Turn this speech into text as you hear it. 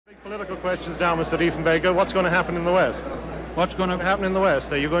Political questions now, Mr. Diefenbaker. What's going to happen in the West? What's going to happen in the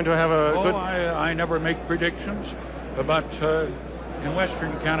West? Are you going to have a good... I never make predictions, but in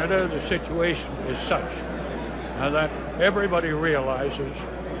Western Canada, the situation is such that everybody realizes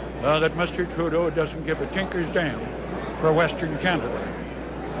that Mr. Trudeau doesn't give a tinker's damn for Western Canada.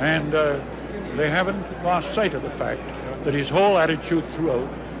 And they haven't lost sight of the fact that his whole attitude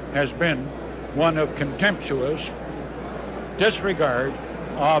throughout has been one of contemptuous disregard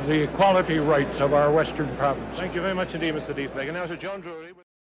of the equality rights of our Western province. Thank you very much indeed, Mr. Diefenbaker. Now to John Drury.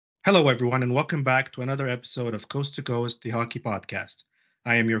 Hello, everyone, and welcome back to another episode of Coast to Coast, the hockey podcast.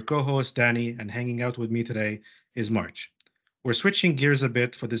 I am your co-host, Danny, and hanging out with me today is March. We're switching gears a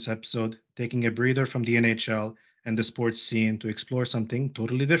bit for this episode, taking a breather from the NHL and the sports scene to explore something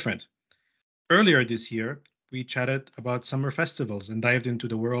totally different. Earlier this year, we chatted about summer festivals and dived into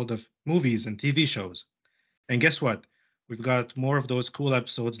the world of movies and TV shows. And guess what? We've got more of those cool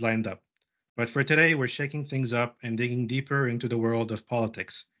episodes lined up. But for today, we're shaking things up and digging deeper into the world of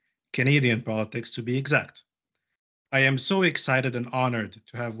politics, Canadian politics to be exact. I am so excited and honored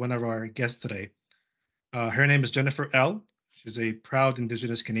to have one of our guests today. Her name is Jennifer L. She's a proud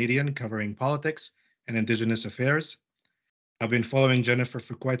Indigenous Canadian covering politics and Indigenous affairs. I've been following Jennifer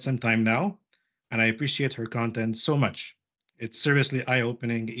for quite some time now, and I appreciate her content so much. It's seriously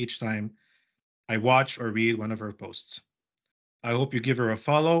eye-opening each time I watch or read one of her posts. I hope you give her a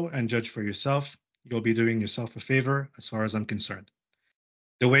follow and judge for yourself. You'll be doing yourself a favor as far as I'm concerned.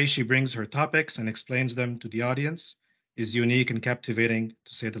 The way she brings her topics and explains them to the audience is unique and captivating,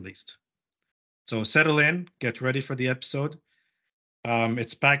 to say the least. So settle in, get ready for the episode.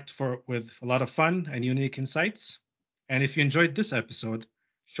 It's packed with a lot of fun and unique insights. And if you enjoyed this episode,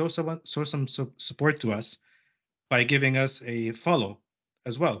 show some support to us by giving us a follow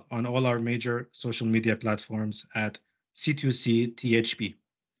as well on all our major social media platforms at C2CTHP.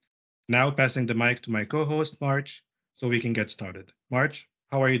 Now passing the mic to my co-host, March, so we can get started. March,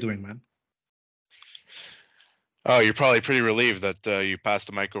 how are you doing, man? Oh, you're probably pretty relieved that you passed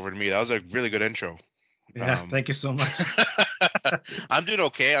the mic over to me. That was a really good intro. Yeah, thank you so much. I'm doing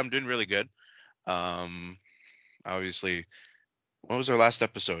okay. I'm doing really good. Obviously, what was our last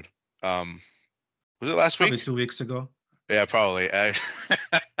episode? Was it last week? Probably 2 weeks ago. Yeah, probably.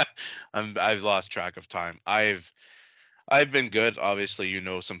 I've lost track of time. I've been good. Obviously, you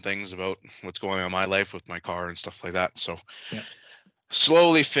know some things about what's going on in my life with my car and stuff like that. So yeah.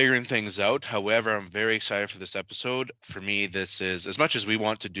 Slowly figuring things out. However, I'm very excited for this episode. For me, this is, as much as we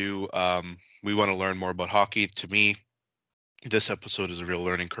want to do, we want to learn more about hockey. To me, this episode is a real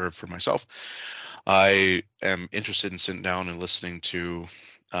learning curve for myself. I am interested in sitting down and listening to,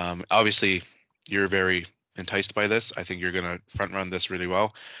 obviously, you're very enticed by this. I think you're going to front run this really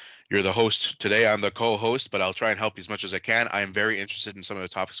well. You're the host today. I'm the co-host, but I'll try and help you as much as I can. I am very interested in some of the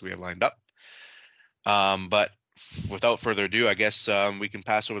topics we have lined up. But without further ado, I guess we can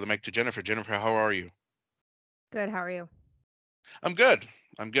pass over the mic to Jennifer. Jennifer, how are you? Good. How are you? I'm good.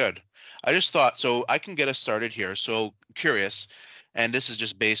 I just thought, so I can get us started here. So curious, and this is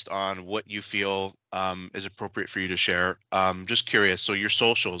just based on what you feel is appropriate for you to share. Just curious. So your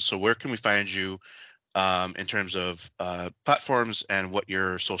socials. So where can we find you in terms of platforms and what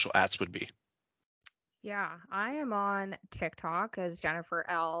your social ats would be? Yeah, I am on TikTok as Jennifer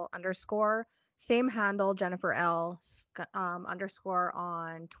L _. Same handle, Jennifer L _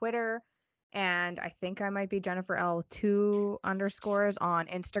 on Twitter. And I think I might be Jennifer L 2 _ on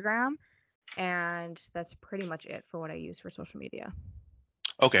Instagram. And that's pretty much it for what I use for social media.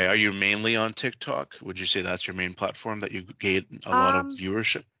 Okay. Are you mainly on TikTok? Would you say that's your main platform that you gain a lot of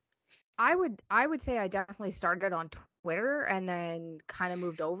viewership? I would say I definitely started on Twitter and then kind of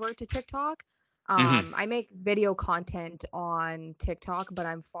moved over to TikTok. I make video content on TikTok, but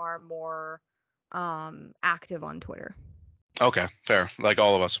I'm far more active on Twitter. Okay, fair. Like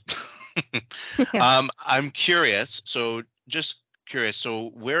all of us. Yeah. I'm curious. So just curious.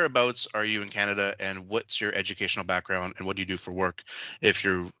 So whereabouts are you in Canada, and what's your educational background, and what do you do for work, if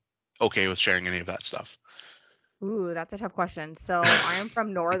you're okay with sharing any of that stuff? Ooh, that's a tough question. So I am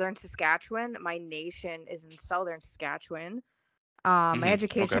from northern Saskatchewan. My nation is in southern Saskatchewan. My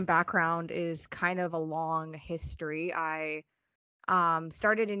education background is kind of a long history. I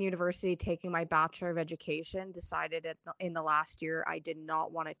started in university taking my Bachelor of Education, decided in the last year I did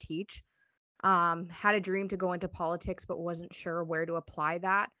not want to teach. Had a dream to go into politics, but wasn't sure where to apply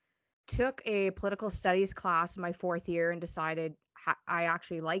that. Took a political studies class in my 4th year and decided I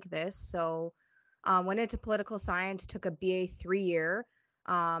actually like this. So went into political science, took a BA 3-year,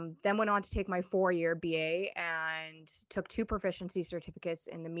 then went on to take my 4-year BA and took 2 proficiency certificates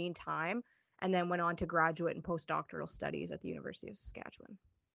in the meantime, and then went on to graduate and postdoctoral studies at the University of Saskatchewan.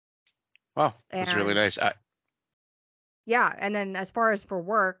 Wow, that's really And nice. yeah, and then as far as for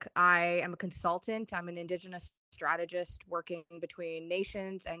work, I am a consultant. I'm an Indigenous strategist working between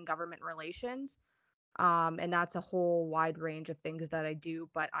nations and government relations. And that's a whole wide range of things that I do.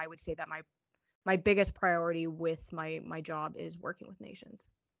 But I would say that my biggest priority with my job is working with nations.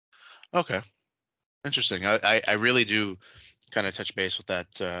 Okay, interesting. I really do kind of touch base with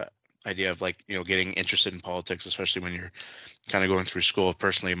that idea of like, getting interested in politics, especially when you're kind of going through school.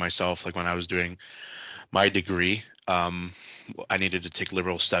 Personally, myself, like when I was doing my degree, I needed to take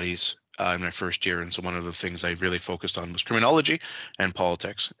liberal studies in my first year, and so one of the things I really focused on was criminology and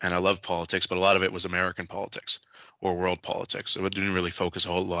politics. And I love politics, but a lot of it was American politics or world politics. So it didn't really focus a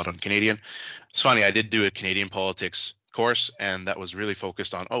whole lot on Canadian. It's funny, I did do a Canadian politics course, and that was really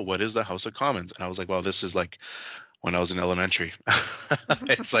focused on, oh, what is the House of Commons? And I was like, well, this is like when I was in elementary.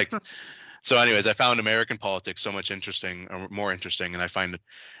 It's like, so anyways, I found American politics so much interesting, or more interesting, and I find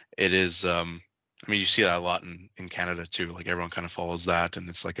it is I mean, you see that a lot in Canada too. Like everyone kind of follows that, and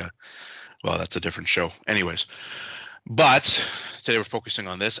it's like well, that's a different show. Anyways, but today we're focusing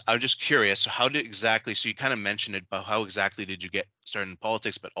on this. I'm just curious, so so you kind of mentioned it, but how exactly did you get started in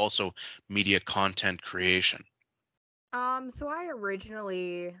politics, but also media content creation? So I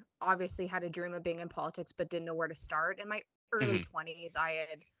originally obviously had a dream of being in politics, but didn't know where to start. In my early Hmm. 20s, I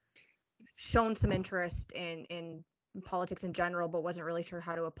had shown some interest in politics in general, but wasn't really sure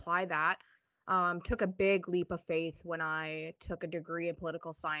how to apply that. Took a big leap of faith when I took a degree in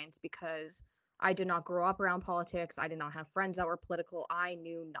political science because I did not grow up around politics. I did not have friends that were political. I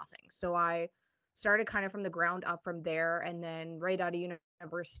knew nothing. So I started kind of from the ground up from there. And then right out of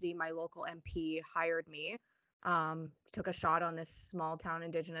university, my local MP hired me. Took a shot on this small town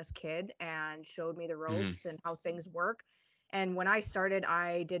Indigenous kid and showed me the Hmm. ropes and how things work. And when I started,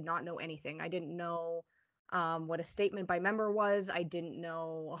 I did not know anything. I didn't know what a statement by member was. I didn't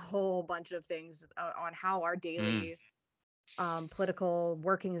know a whole bunch of things on how our Mm. daily political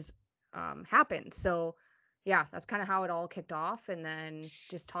workings happen. So, yeah, that's kind of how it all kicked off. And then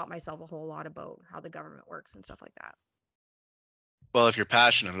just taught myself a whole lot about how the government works and stuff like that. Well, if you're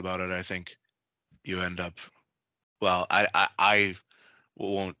passionate about it, I think you end up. Well, I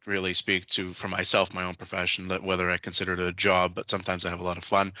won't really speak to for myself, my own profession, that whether I consider it a job, but sometimes I have a lot of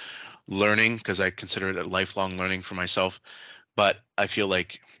fun learning because I consider it a lifelong learning for myself. But I feel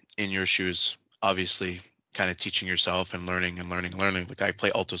like in your shoes, obviously, kind of teaching yourself and learning and learning and learning. Like I play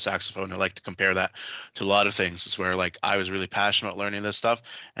alto saxophone. I like to compare that to a lot of things. It's where like I was really passionate about learning this stuff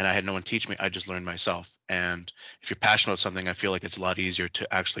and I had no one teach me. I just learned myself. And if you're passionate about something, I feel like it's a lot easier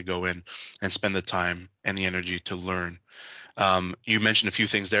to actually go in and spend the time and the energy to learn. You mentioned a few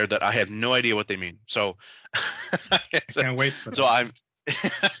things there that I had no idea what they mean. So, I can't wait for so that. I'm,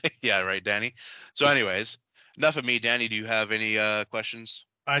 yeah, right, Danny. So, anyways, enough of me. Danny, do you have any questions?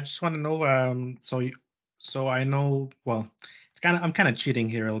 I just want to know. So I know. Well, I'm kind of cheating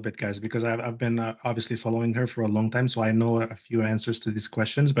here a little bit, guys, because I've been obviously following her for a long time, so I know a few answers to these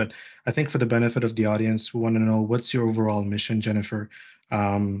questions. But I think for the benefit of the audience, we want to know what's your overall mission, Jennifer,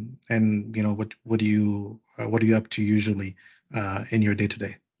 and what are you up to usually in your day to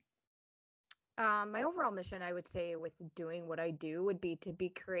day? My overall mission, I would say, with doing what I do would be to be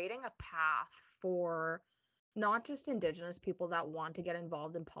creating a path for not just Indigenous people that want to get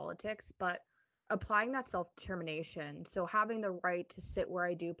involved in politics, but applying that self determination. So, having the right to sit where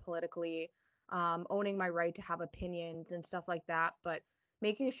I do politically, owning my right to have opinions and stuff like that, but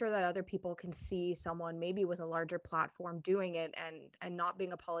making sure that other people can see someone maybe with a larger platform doing it and not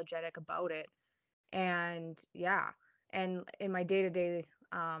being apologetic about it. And yeah, and in my day to day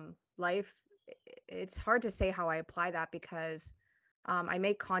life, it's hard to say how I apply that because I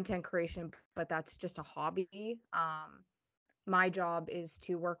make content creation, but that's just a hobby. My job is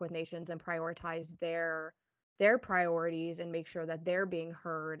to work with nations and prioritize their priorities and make sure that they're being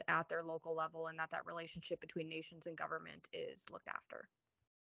heard at their local level and that relationship between nations and government is looked after.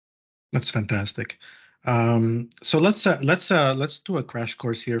 That's fantastic. So let's do a crash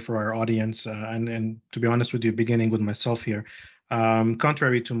course here for our audience. And to be honest with you, beginning with myself here,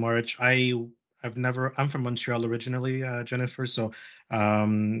 contrary to March, I'm from Montreal originally, Jennifer. So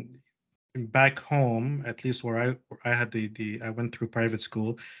back home, at least where I had the I went through private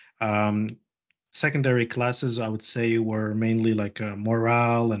school. Um, Secondary classes, I would say, were mainly like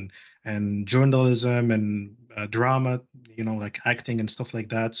morale and journalism and drama, like acting and stuff like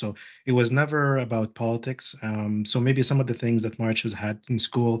that. So it was never about politics. So maybe some of the things that March has had in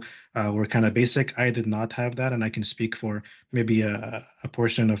school were kind of basic. I did not have that, and I can speak for maybe a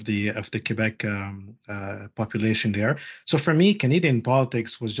portion of the Quebec population there. So for me, Canadian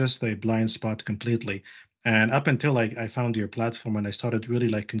politics was just a blind spot completely. And up until I found your platform and I started really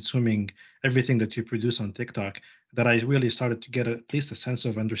like consuming everything that you produce on TikTok, that I really started to get at least a sense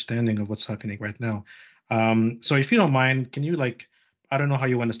of understanding of what's happening right now. So if you don't mind, can you I don't know how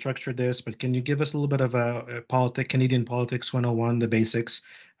you want to structure this, but can you give us a little bit of a Canadian politics 101, the basics?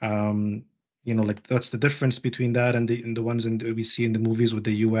 Like what's the difference between that and the ones we see in the movies with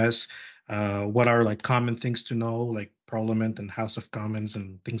the US? What are like common things to know, like Parliament and House of Commons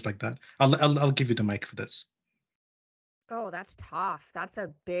and things like that? I'll give you the mic for this. Oh, that's tough. That's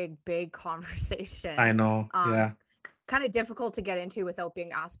a big I conversation. know. Yeah. Kind of difficult to get into without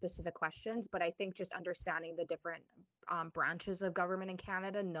being asked specific questions, but I think just understanding the different branches of government in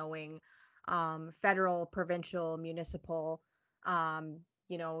Canada, knowing federal, provincial, municipal,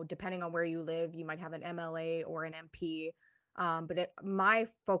 depending on where you live, you might have an MLA or an MP. My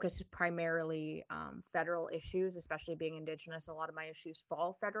focus is primarily federal issues, especially being Indigenous. A lot of my issues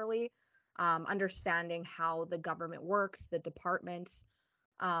fall federally. Understanding how the government works, the departments.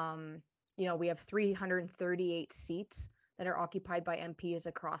 We have 338 seats that are occupied by MPs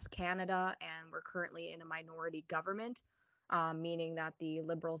across Canada, and we're currently in a minority government, meaning that the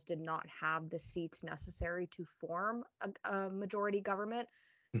Liberals did not have the seats necessary to form a majority government.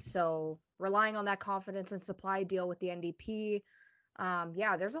 So relying on that confidence and supply deal with the NDP,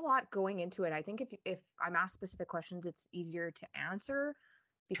 there's a lot going into it. I think if I'm asked specific questions, it's easier to answer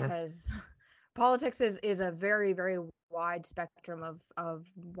because sure. Politics is a very, very wide spectrum of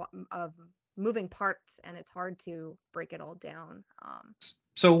moving parts, and it's hard to break it all down.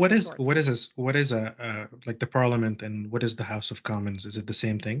 So what is like the Parliament and what is the House of Commons? Is it the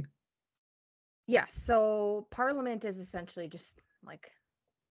same thing? Yes. So Parliament is essentially just like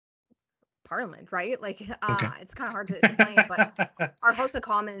Parliament, right? Like okay. It's kind of hard to explain, but our House of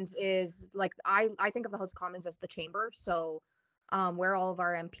Commons is like I think of the House of Commons as the chamber. So where all of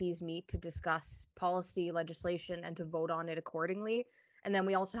our MPs meet to discuss policy, legislation, and to vote on it accordingly. And then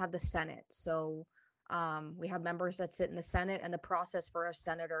we also have the Senate. So we have members that sit in the Senate, and the process for a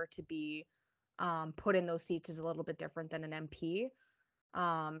senator to be put in those seats is a little bit different than an MP.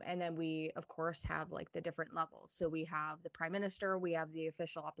 And then we, of course, have like the different levels. So we have the Prime Minister, we have the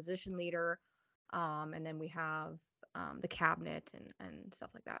official opposition leader, and then we have the cabinet and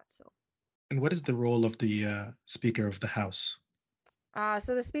stuff like that. So. And what is the role of the Speaker of the House?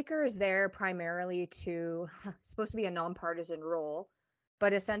 So the speaker is there primarily supposed to be a nonpartisan role,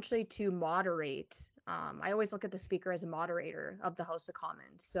 but essentially to moderate. I always look at the speaker as a moderator of the House of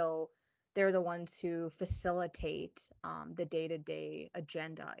Commons. So they're the ones who facilitate the day-to-day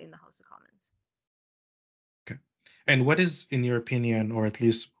agenda in the House of Commons. Okay. And what is, in your opinion, or at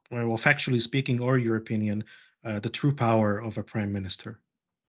least, well, factually speaking, or your opinion, the true power of a prime minister?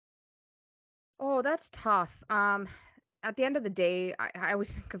 Oh, that's tough. At the end of the day, I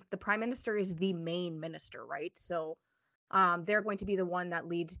always think of the prime minister is the main minister, right? So they're going to be the one that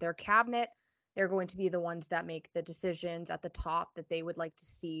leads their cabinet. They're going to be the ones that make the decisions at the top that they would like to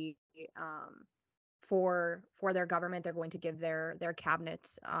see for their government. They're going to give their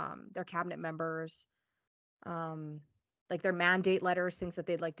cabinets, their cabinet members, like their mandate letters, things that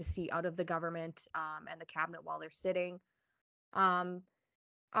they'd like to see out of the government and the cabinet while they're sitting.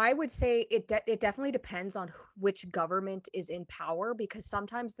 I would say it definitely depends on which government is in power, because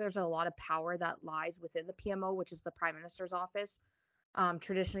sometimes there's a lot of power that lies within the PMO, which is the Prime Minister's office.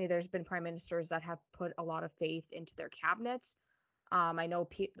 Traditionally, there's been prime ministers that have put a lot of faith into their cabinets. I know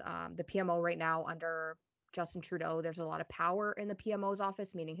the PMO right now under Justin Trudeau, there's a lot of power in the PMO's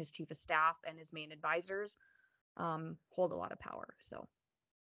office, meaning his chief of staff and his main advisors hold a lot of power. So.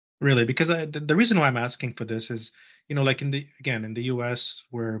 Really, because the reason why I'm asking for this is, like in the US,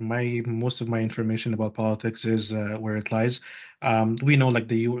 where most of my information about politics is where it lies. We know like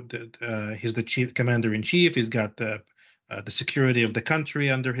he's the chief commander in chief. He's got the security of the country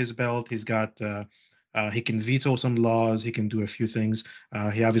under his belt. He's got he can veto some laws. He can do a few things.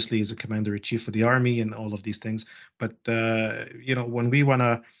 He obviously is a commander in chief for the army and all of these things. But when we want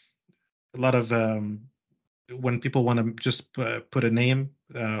a lot of when people want to just put a name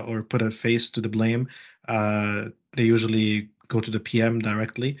or put a face to the blame, they usually go to the PM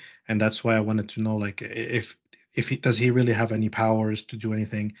directly, and that's why I wanted to know, like, if does he really have any powers to do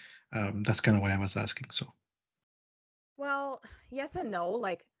anything? That's kind of why I was asking. So. Well, yes and no.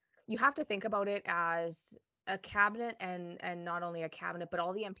 Like, you have to think about it as a cabinet, and not only a cabinet, but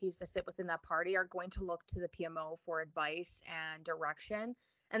all the MPs that sit within that party are going to look to the PMO for advice and direction.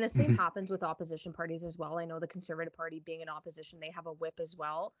 And the same happens with opposition parties as well. I know the Conservative Party, being in opposition, they have a whip as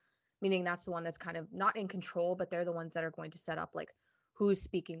well, meaning that's the one that's kind of not in control, but they're the ones that are going to set up like who's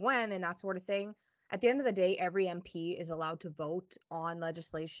speaking when and that sort of thing. at the end of the day, every MP is allowed to vote on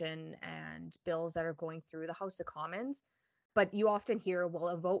legislation and bills that are going through the House of Commons. But you often hear, well,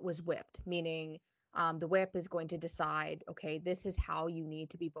 a vote was whipped, meaning the whip is going to decide, okay, this is how you need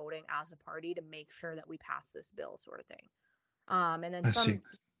to be voting as a party to make sure that we pass this bill, sort of thing. And then I see.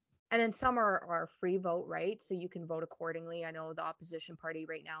 some are free vote, right? So you can vote accordingly. I know the opposition party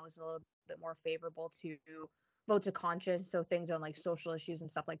right now is a little bit more favorable to votes of conscience. So things on like social issues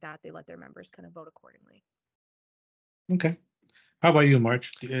and stuff like that, they let their members kind of vote accordingly. Okay. How about you,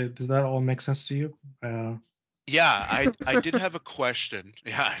 March? Does that all make sense to you? Yeah, I did have a question.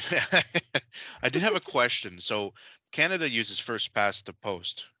 Yeah, I did have a question. So Canada uses first past the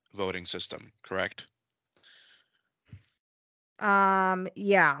post voting system, correct?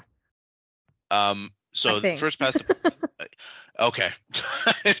 Yeah, I So think. first past the okay.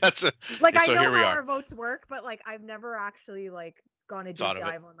 That's a Like I so know here we how are. our votes work, but like I've never actually like gone a deep Thought of it.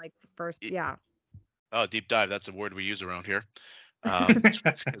 dive on like first. Y- Yeah. Oh, deep dive. That's a word we use around here.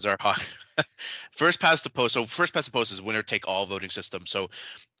 Is our first past the post. So first past the post is winner take all voting system. So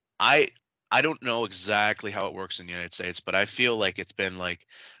I I don't know exactly how it works in the United States, but I feel like it's been like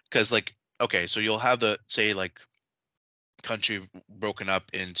because like okay, so you'll have the say like country broken up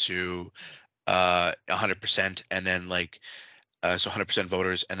into 100% and then like so 100%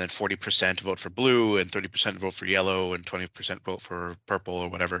 voters and then 40% vote for blue and 30% vote for yellow and 20% vote for purple or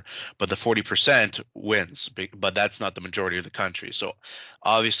whatever, but the 40% wins, but that's not the majority of the country. So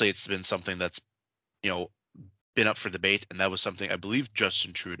obviously it's been something that's you know been up for debate, and that was something I believe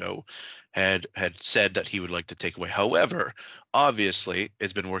Justin Trudeau had said that he would like to take away. However, obviously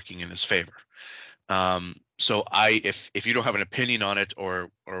it's been working in his favor. So if you don't have an opinion on it, or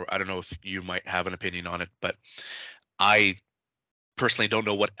I don't know if you might have an opinion on it, but I personally don't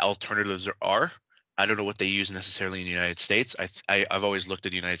know what alternatives there are. I don't know what they use necessarily in the United States. I've always looked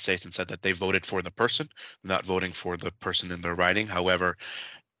at the United States and said that they voted for the person, not voting for the person in their riding. However,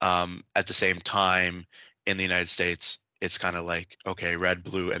 at the same time, in the United States, it's kind of like okay, red,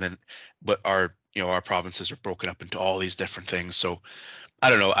 blue, and then but our provinces are broken up into all these different things. So I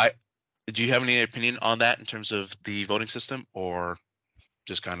don't know. Do you have any opinion on that in terms of the voting system, or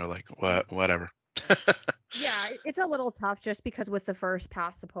just kind of like whatever? Yeah, it's a little tough just because with the first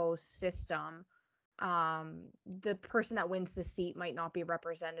past the post system, the person that wins the seat might not be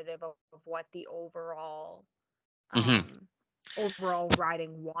representative of what the Hmm. overall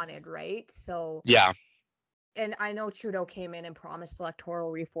riding wanted, right? So, Yeah. and I know Trudeau came in and promised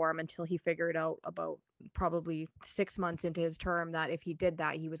electoral reform until he figured out about probably 6 months into his term that if he did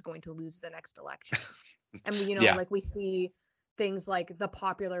that, he was going to lose the next election. And Yeah. like we see things like the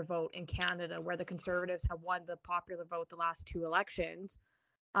popular vote in Canada, where the Conservatives have won the popular vote the last two elections.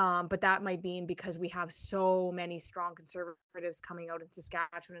 But that might be because we have so many strong Conservatives coming out in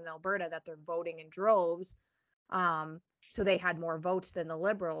Saskatchewan and Alberta that they're voting in droves. So they had more votes than the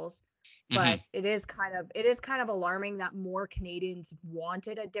Liberals. Hmm. But it is kind of alarming that more Canadians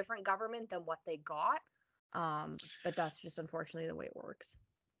wanted a different government than what they got. But that's just unfortunately the way it works.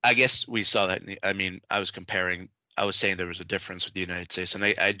 I guess we saw that. I mean, I was comparing. I was saying there was a difference with the United States, and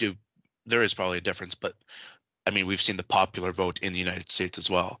I do. There is probably a difference, but I mean, we've seen the popular vote in the United States as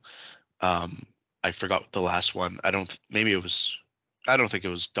well. Um, I forgot the last one. I don't. Maybe it was. I don't think it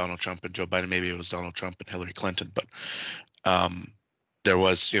was Donald Trump and Joe Biden. Maybe it was Donald Trump and Hillary Clinton. But um, there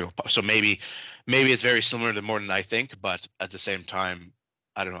was, so maybe it's very similar to more than I think. But at the same time,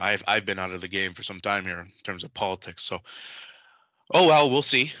 I don't know. I've been out of the game for some time here in terms of politics. So, oh well, we'll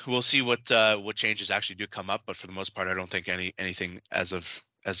see. We'll see what changes actually do come up. But for the most part, I don't think anything as of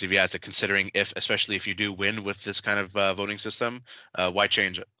yet. Considering especially if you do win with this kind of voting system, why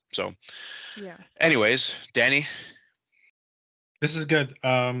change it? So, Yeah. anyways, Danny. This is good.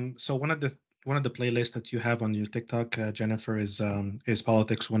 So one of the playlists that you have on your TikTok, Jennifer, is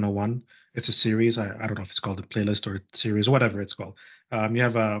Politics 101. It's a series. I don't know if it's called a playlist or a series, whatever it's called. You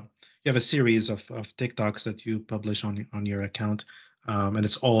have a series of TikToks that you publish on your account, and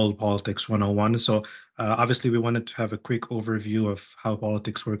it's all Politics 101. So obviously we wanted to have a quick overview of how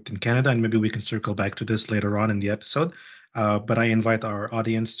politics worked in Canada, and maybe we can circle back to this later on in the episode. But I invite our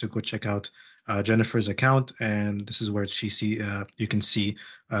audience to go check out Jennifer's account, and this is where you can see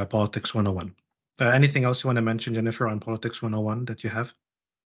Politics 101. Anything else you want to mention, Jennifer, on Politics 101 that you have?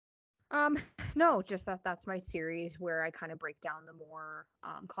 No, just that's my series where I kind of break down the more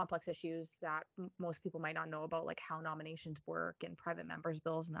complex issues that most people might not know about, like how nominations work and private members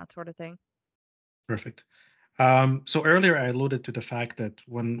bills and that sort of thing. Perfect. So earlier I alluded to the fact that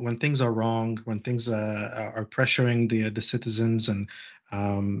when things are wrong, when things are pressuring the citizens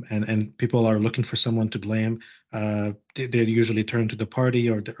and people are looking for someone to blame, they usually turn to the party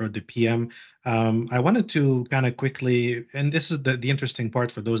or the PM. I wanted to kind of quickly, and this is the interesting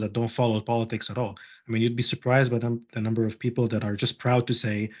part for those that don't follow politics at all. I mean, you'd be surprised by the number of people that are just proud to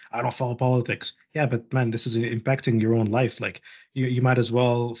say, "I don't follow politics." Yeah, but man, this is impacting your own life. Like you might as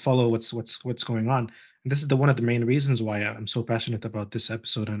well follow what's going on. And this is one of the main reasons why I'm so passionate about this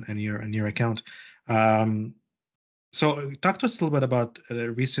episode and your account. Um, so talk to us a little bit about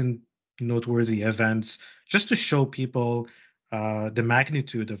recent noteworthy events, just to show people the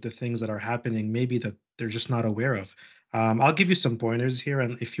magnitude of the things that are happening, maybe that they're just not aware of. I'll give you some pointers here,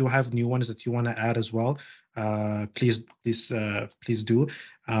 and if you have new ones that you want to add as well, please do.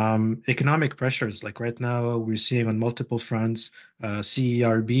 Economic pressures, like right now, we're seeing on multiple fronts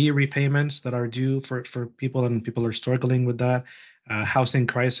CERB repayments that are due for people, and people are struggling with that. Housing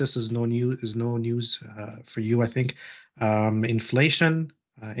crisis is no news for you, I think. Inflation,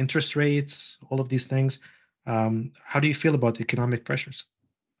 interest rates, all of these things. How do you feel about economic pressures?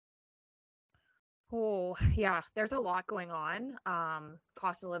 Oh, yeah, there's a lot going on.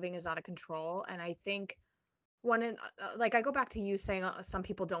 Cost of living is out of control, and I think like I go back to you saying some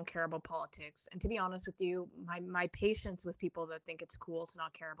people don't care about politics, and to be honest with you, my patience with people that think it's cool to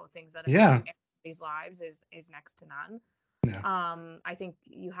not care about things that Yeah, affect everybody's lives is next to none. yeah, I think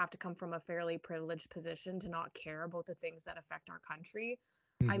you have to come from a fairly privileged position to not care about the things that affect our country.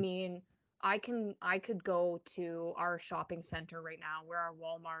 I mhm, mean, I could go to our shopping center right now where our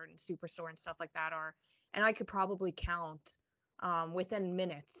Walmart and Superstore and stuff like that are, and I could probably count within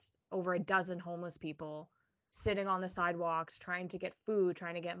minutes over a dozen homeless people sitting on the sidewalks trying to get food,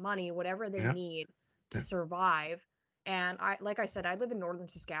 trying to get money, whatever they yeah, need to yeah, survive. And like I said, I live in northern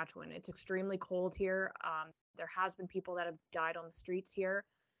Saskatchewan. It's extremely cold here. There has been people that have died on the streets here.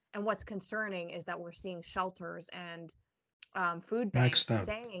 And what's concerning is that we're seeing shelters and food banks maxed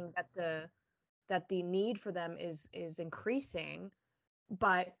out. saying that the need for them is increasing.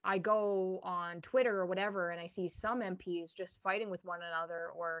 But I go on Twitter or whatever, and I see some MPs just fighting with one another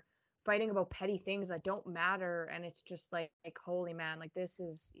or fighting about petty things that don't matter, and it's just like holy man, like this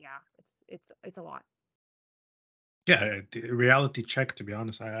is, yeah, it's a lot. Yeah, the reality check. To be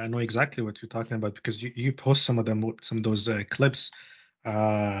honest, I know exactly what you're talking about because you post some of them, some of those clips.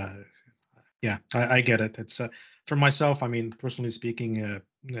 Uh, Yeah, I get it. It's for myself. I mean, personally speaking,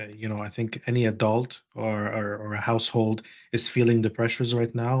 I think any adult or a household is feeling the pressures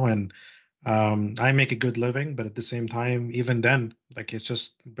right now, and I make a good living, but at the same time, even then, like it's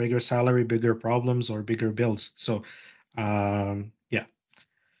just bigger salary, bigger problems, or bigger bills. So, yeah,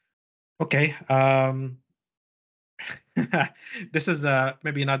 okay. This is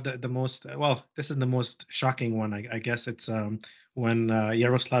maybe not the most well. This is the most shocking one. I guess it's when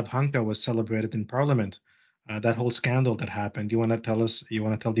Yaroslav Hanka was celebrated in Parliament. That whole scandal that happened. You want to tell us? You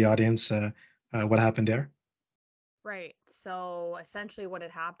want to tell the audience what happened there? Right. So essentially, what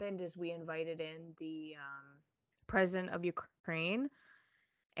had happened is we invited in the president of Ukraine,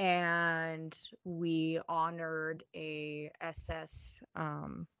 and we honored a SS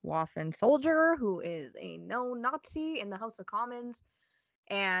Waffen soldier who is a known Nazi in the House of Commons.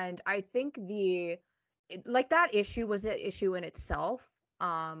 And I think like that issue was an issue in itself.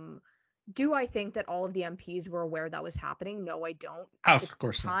 Do I think that all of the MPs were aware that was happening? No, I don't. Oh, At the of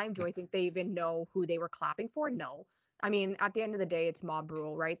course not. time, do No. I think they even know who they were clapping for? No. I mean, at the end of the day, it's mob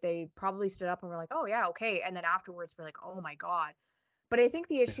rule, right? They probably stood up and were like, oh, yeah, okay. And then afterwards, we're like, oh my God. But I think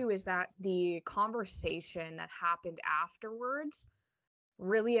the Yeah. issue is that the conversation that happened afterwards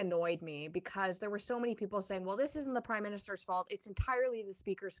really annoyed me because there were so many people saying, well, this isn't the prime minister's fault. It's entirely the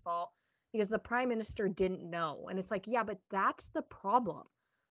speaker's fault because the prime minister didn't know. And it's like, yeah, but that's the problem.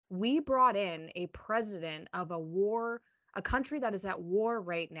 We brought in a president of a country that is at war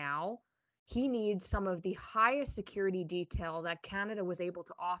right now. He needs some of the highest security detail that Canada was able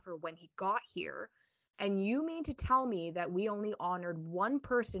to offer when he got here. And you mean to tell me that we only honored one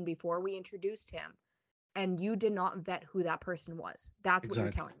person before we introduced him, and you did not vet who that person was? That's what you're Exactly.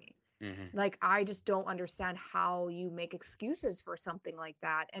 telling me. Hmm. Like, I just don't understand how you make excuses for something like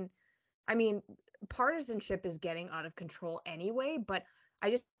that. And I mean, partisanship is getting out of control anyway, but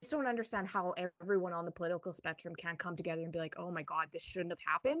I just don't understand how everyone on the political spectrum can come together and be like, oh my God, this shouldn't have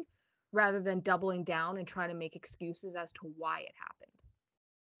happened, rather than doubling down and trying to make excuses as to why it happened.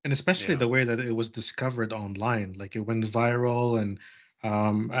 And especially Yeah. the way that it was discovered online, like it went viral. And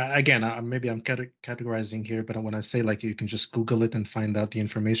again, maybe I'm categorizing here, but when I say like you can just Google it and find out the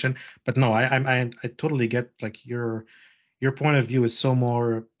information, but no, I totally get like your point of view is so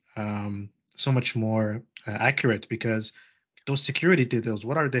more so much more accurate, because those security details,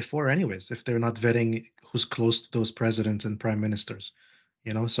 what are they for anyways if they're not vetting who's close to those presidents and prime ministers?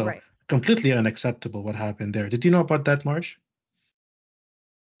 So Right. completely unacceptable what happened there. Did you know about that, Marsh?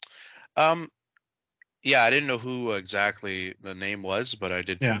 Yeah, I didn't know who exactly the name was, but I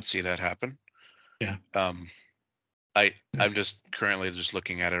did Yeah. see that happen. Yeah. I'm just currently just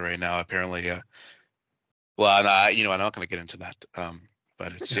looking at it right now. Apparently, well, and I'm not going to get into that.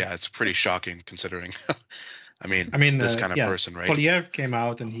 But it's pretty shocking considering. I mean, this kind of person, right? Polyev came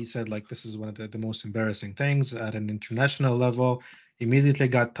out and he said, like, this is one of the most embarrassing things at an international level. Immediately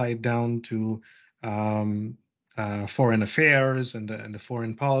got tied down to foreign affairs and the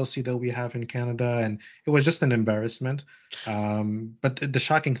foreign policy that we have in Canada, and it was just an embarrassment. But the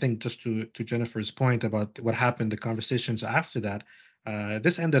shocking thing, just to Jennifer's point about what happened, the conversations after that,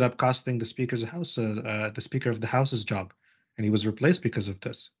 this ended up costing the Speaker of the House's job, and he was replaced because of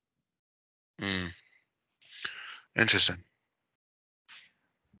this. Interesting.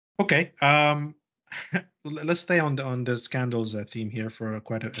 Okay. Let's stay on the scandals theme here for a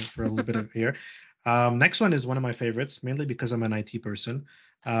little bit of here. Next one is one of my favorites, mainly because I'm an IT person.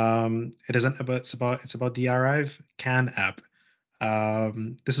 It's about the Arrive Can app.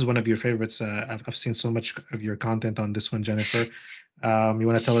 This is one of your favorites. I've seen so much of your content on this one, Jennifer. You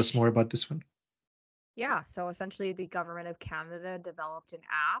want to tell us more about this one? Yeah. So essentially, the government of Canada developed an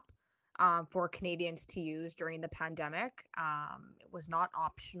app for Canadians to use during the pandemic. It was not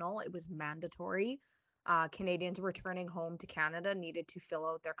optional, it was mandatory. Canadians returning home to Canada needed to fill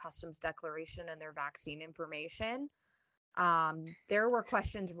out their customs declaration and their vaccine information. There were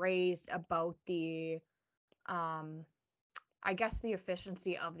questions raised about the, I guess, the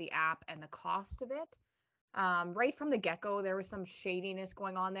efficiency of the app and the cost of it. Right from the get-go, there was some shadiness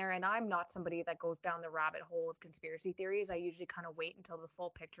going on there, and I'm not somebody that goes down the rabbit hole of conspiracy theories. I usually kind of wait until the full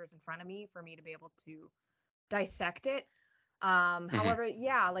picture is in front of me for me to be able to dissect it. However,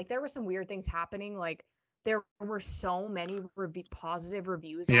 yeah, like there were some weird things happening. Like there were so many positive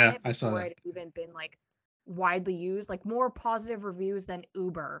reviews on it before it had even been like widely used, like more positive reviews than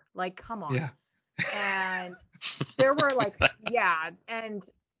Uber. Like, come on. Yeah. And there were like, yeah, and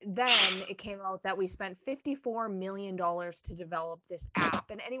then it came out that we spent $54 million to develop this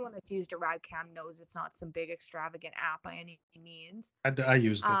app. And anyone that's used a RideCam knows it's not some big extravagant app by any means. I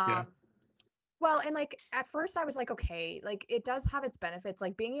used it, yeah. Well, and like at first I was like, okay, like it does have its benefits.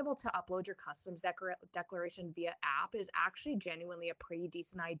 Like being able to upload your customs declaration via app is actually genuinely a pretty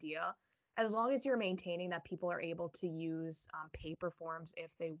decent idea, as long as you're maintaining that people are able to use paper forms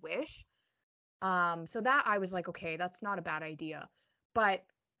if they wish. So that I was like, okay, that's not a bad idea. But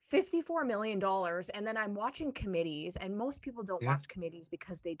 $54 million, and then I'm watching committees, and most people don't watch committees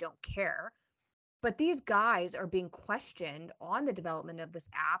because they don't care. But these guys are being questioned on the development of this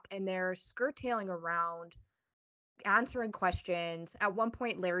app, and they're skirt-tailing around answering questions. At one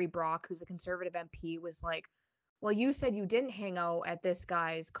point, Larry Brock, who's a Conservative MP, was like, well, you said you didn't hang out at this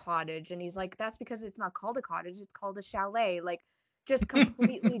guy's cottage. And he's like, that's because it's not called a cottage, it's called a chalet. Like, just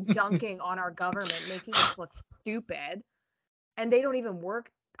completely dunking on our government, making us look stupid. And they don't even work.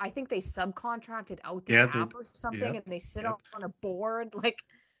 I think they subcontracted out the app or something, and they sit on a board. Like,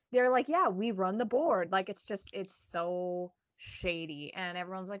 they're like, yeah, we run the board. Like, it's so shady. And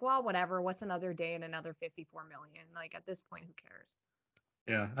everyone's like, well, whatever. What's another day and another 54 million? Like, at this point, who cares?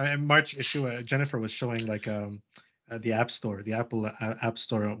 Yeah. March issue, Jennifer was showing like the App Store. The Apple App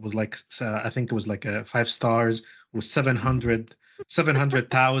Store was like, I think it was like 5 stars with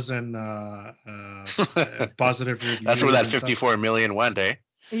 700,000 positive reviews. That's where that 54 million went, eh?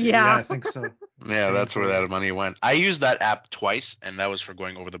 Yeah, I think so. Yeah, that's where that money went. I used that app twice, and that was for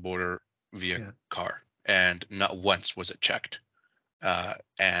going over the border via car, and not once was it checked.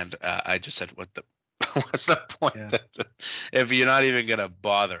 And I just said, what's the point? Yeah. If you're not even gonna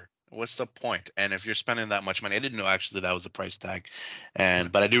bother, what's the point? And if you're spending that much money, I didn't know actually that was the price tag.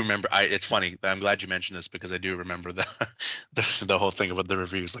 But I do remember. It's funny. I'm glad you mentioned this because I do remember the whole thing about the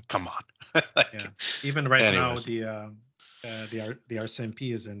reviews. Like, come on. Even right now, the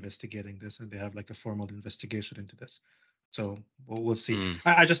RCMP is investigating this, and they have like a formal investigation into this. So we'll see.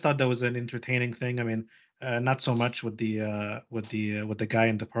 I just thought that was an entertaining thing. I mean, not so much with the guy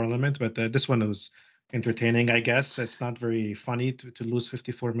in the parliament, but this one was entertaining, I guess. It's not very funny to lose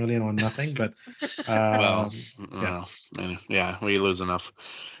 54 million on nothing, but we lose enough.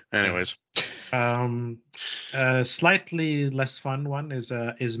 Anyways, slightly less fun one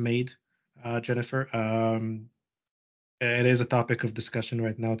is Made, Jennifer. It is a topic of discussion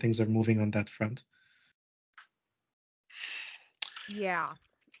right now. Things are moving on that front.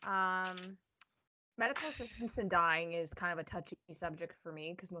 Medical assistance in dying is kind of a touchy subject for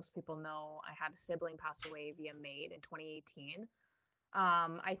me because most people know I had a sibling pass away via MAID in 2018.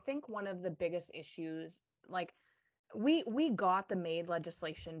 I think one of the biggest issues, like we got the MAID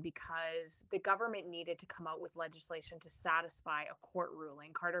legislation because the government needed to come out with legislation to satisfy a court ruling,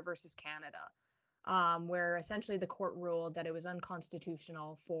 Carter versus Canada, where essentially the court ruled that it was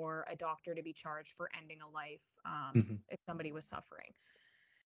unconstitutional for a doctor to be charged for ending a life if somebody was suffering.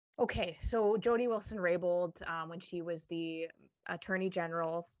 Okay, so Jody Wilson-Raybould, when she was the Attorney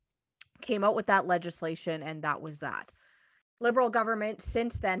General, came out with that legislation, and that was that. Liberal government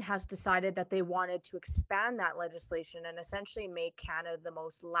since then has decided that they wanted to expand that legislation and essentially make Canada the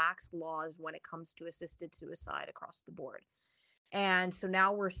most lax laws when it comes to assisted suicide across the board. And so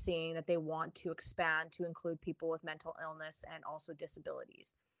now we're seeing that they want to expand to include people with mental illness and also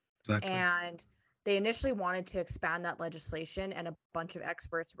disabilities. Exactly. And they initially wanted to expand that legislation, and a bunch of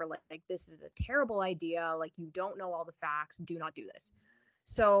experts were like, this is a terrible idea. Like, you don't know all the facts. Do not do this.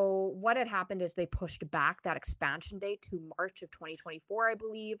 So what had happened is they pushed back that expansion date to March of 2024, I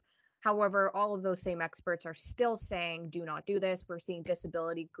believe. However, all of those same experts are still saying, do not do this. We're seeing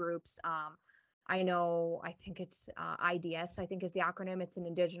disability groups. I think it's IDS, I think is the acronym. It's an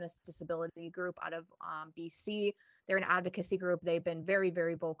Indigenous disability group out of BC. They're an advocacy group. They've been very,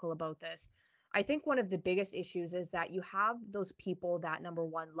 very vocal about this. I think one of the biggest issues is that you have those people that, number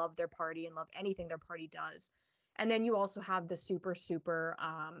one, love their party and love anything their party does. And then you also have the super,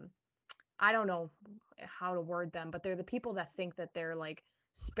 I don't know how to word them, but they're the people that think that they're like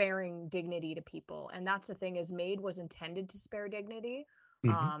sparing dignity to people. And that's the thing, is MAID was intended to spare dignity.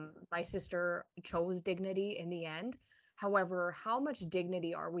 My sister chose dignity in the end. However, how much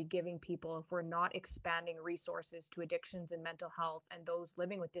dignity are we giving people if we're not expanding resources to addictions and mental health and those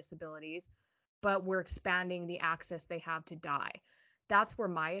living with disabilities, but we're expanding the access they have to die? That's where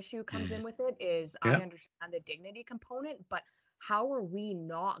my issue comes in with it is I understand the dignity component, but how are we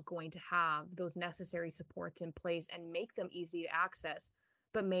not going to have those necessary supports in place and make them easy to access,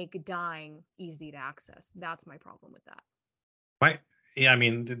 but make dying easy to access? That's my problem with that. Right. Yeah, I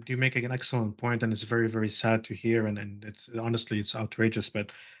mean, you make an excellent point, and it's very, very sad to hear, and it's honestly, it's outrageous.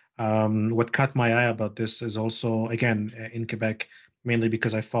 But what caught my eye about this is also, again, in Quebec, mainly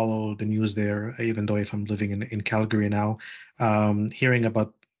because I follow the news there, even though if I'm living in Calgary now, hearing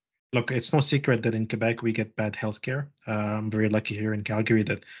about, look, it's no secret that in Quebec we get bad healthcare. I'm very lucky here in Calgary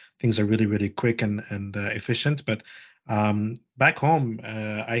that things are really, really quick and efficient. But back home,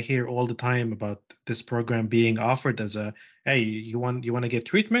 I hear all the time about this program being offered as a, hey, you want to get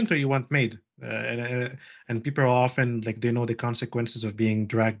treatment or you want MAID? And people are often like, they know the consequences of being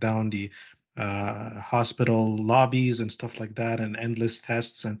dragged down the hospital lobbies and stuff like that, and endless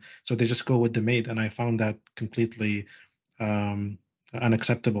tests, and so they just go with the MAID. And I found that completely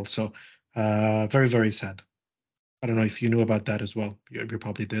unacceptable. So very, very sad. I don't know if you knew about that as well. You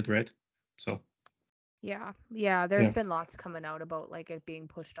probably did, right? So. Yeah. There's been lots coming out about like it being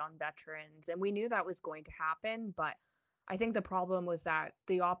pushed on veterans, and we knew that was going to happen. But I think the problem was that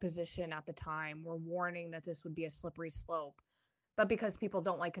the opposition at the time were warning that this would be a slippery slope. But because people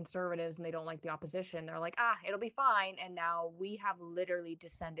don't like conservatives and they don't like the opposition, they're like, it'll be fine. And now we have literally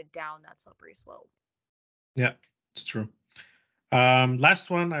descended down that slippery slope. Yeah, it's true. Last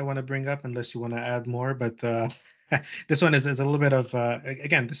one I want to bring up, unless you want to add more, but this one is a little bit of,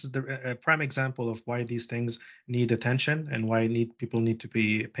 again, this is the prime example of why these things need attention and why people need to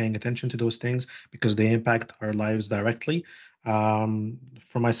be paying attention to those things, because they impact our lives directly.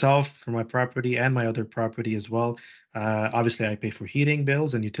 For myself, for my property and my other property as well, obviously I pay for heating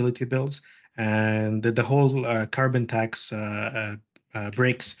bills and utility bills, and the whole carbon tax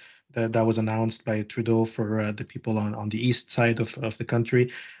breaks that was announced by Trudeau for the people on the east side of the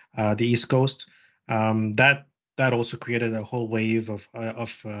country, the East Coast. That also created a whole wave of I'll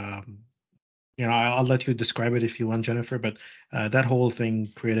let you describe it if you want, Jennifer, but that whole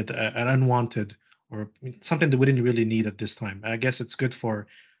thing created an unwanted, or something that we didn't really need at this time. I guess it's good for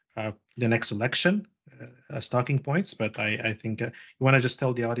the next election as talking points, but I think you want to just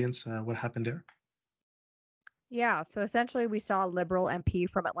tell the audience what happened there? Yeah, so essentially we saw a Liberal MP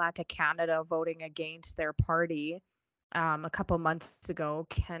from Atlantic Canada voting against their party a couple months ago.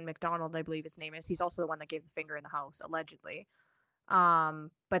 Ken McDonald, I believe his name is. He's also the one that gave the finger in the House, allegedly.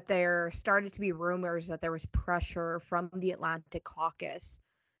 But there started to be rumors that there was pressure from the Atlantic Caucus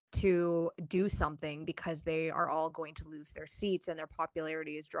to do something because they are all going to lose their seats and their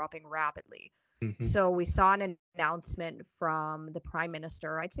popularity is dropping rapidly. Mm-hmm. So we saw an announcement from the Prime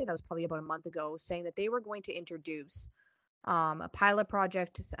Minister, I'd say that was probably about a month ago, saying that they were going to introduce a pilot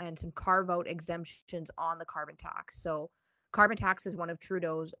project and some carve-out exemptions on the carbon tax. So carbon tax is one of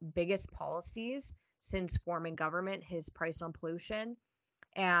Trudeau's biggest policies since forming government, his price on pollution.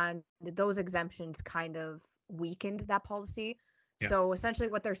 And those exemptions kind of weakened that policy. Yeah. So essentially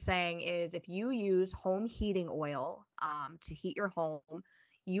what they're saying is if you use home heating oil to heat your home,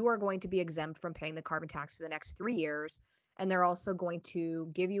 you are going to be exempt from paying the carbon tax for the next 3 years. And they're also going to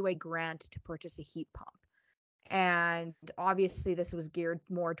give you a grant to purchase a heat pump. And obviously this was geared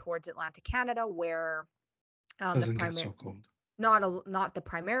more towards Atlantic Canada, where Doesn't get so cold. not the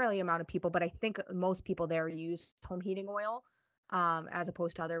primarily amount of people, but I think most people there use home heating oil as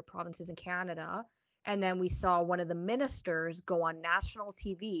opposed to other provinces in Canada. And then we saw one of the ministers go on national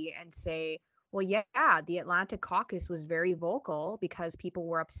TV and say, well, yeah, the Atlantic caucus was very vocal because people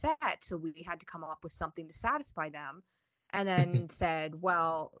were upset. So we had to come up with something to satisfy them. And then said,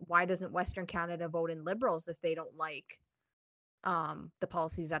 well, why doesn't Western Canada vote in Liberals if they don't like the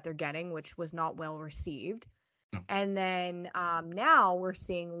policies that they're getting, which was not well received. No. And then now we're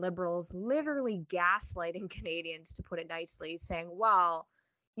seeing Liberals literally gaslighting Canadians, to put it nicely, saying, well,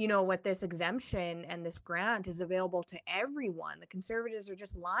 you know what, this exemption and this grant is available to everyone. The Conservatives are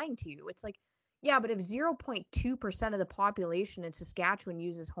just lying to you. It's like, yeah, but if 0.2% of the population in Saskatchewan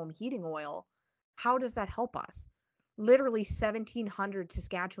uses home heating oil, how does that help us? Literally 1,700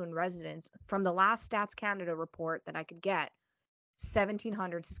 Saskatchewan residents, from the last Stats Canada report that I could get,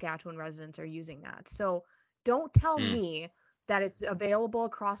 1,700 Saskatchewan residents are using that. So don't tell me that it's available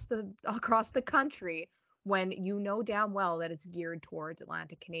across the country when you know damn well that it's geared towards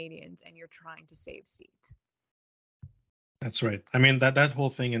Atlantic Canadians and you're trying to save seats. That's right. I mean, that whole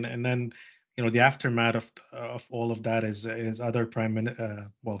thing, and then, you know, the aftermath of all of that is other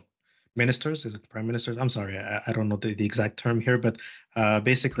ministers. Is it prime ministers? I'm sorry, I don't know the exact term here, but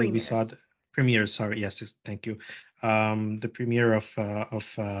basically we saw premiers. Sorry, yes, thank you. The premier of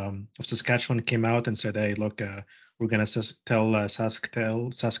Saskatchewan came out and said, "Hey, look, we're gonna tell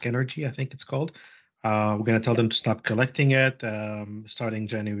Sask Energy, I think it's called. We're gonna tell them to stop collecting it starting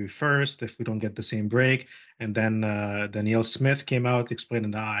January 1st if we don't get the same break." And then Danielle Smith came out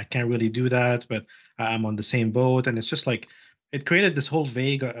explaining, I can't really do that, but I'm on the same boat. And it's just like, it created this whole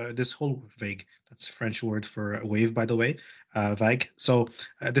vague, that's a French word for a wave, by the way, vague. So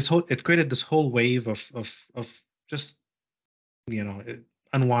it created this whole wave of just, you know,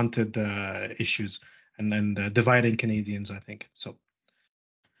 unwanted issues, and then dividing Canadians, I think. So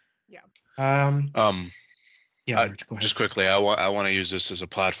yeah. Yeah, Rich, go ahead. Just quickly, I want to use this as a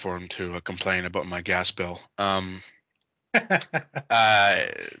platform to complain about my gas bill.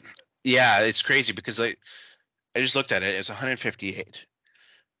 Yeah, it's crazy because I just looked at it. It's 158,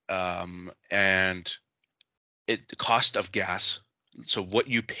 and the cost of gas. So what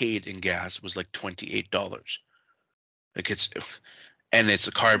you paid in gas was like $28. Like it's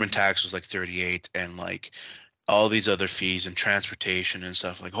a carbon tax was like 38, and like all these other fees and transportation and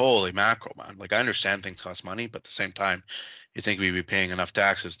stuff. Like, holy mackerel, man. Like, I understand things cost money, but at the same time, you think we'd be paying enough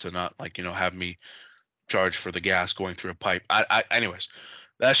taxes to not, like, you know, have me charge for the gas going through a pipe. Anyways,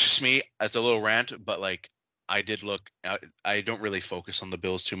 that's just me. It's a little rant, but like, I did look. I don't really focus on the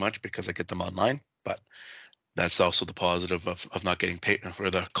bills too much because I get them online, but that's also the positive of not getting paper, or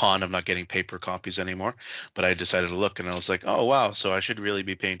the con of not getting paper copies anymore. But I decided to look, and I was like, oh wow, so I should really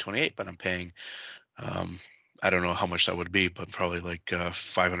be paying 28, but I'm paying I don't know how much that would be, but probably like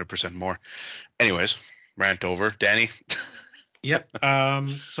 500% more. Anyways, rant over. Danny? Yep.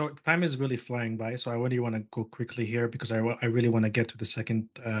 So time is really flying by. So I really want to go quickly here because I really want to get to the second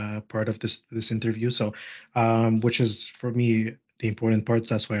part of this interview. So, which is for me the important parts.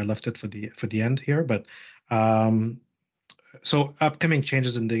 That's why I left it for the end here. But so upcoming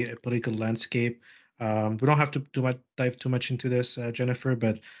changes in the political landscape. We don't have to dive too much into this, Jennifer.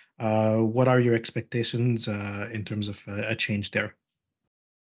 But what are your expectations in terms of a change there?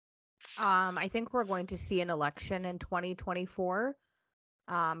 I think we're going to see an election in 2024.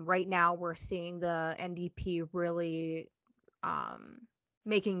 Right now, we're seeing the NDP really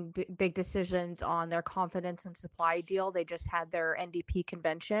making big decisions on their confidence and supply deal. They just had their NDP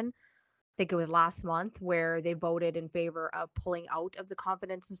convention, I think it was last month, where they voted in favor of pulling out of the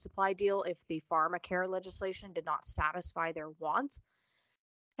confidence and supply deal if the pharmacare legislation did not satisfy their wants.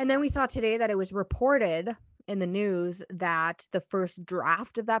 And then we saw today that it was reported in the news that the first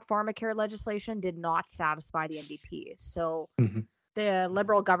draft of that pharmacare legislation did not satisfy the NDP. So the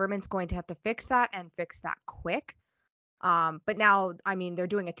Liberal government's going to have to fix that, and fix that quick. But now, I mean, they're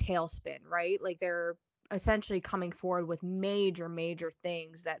doing a tailspin, right? Like, they're essentially coming forward with major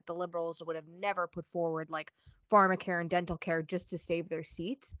things that the Liberals would have never put forward, like pharmacare and dental care, just to save their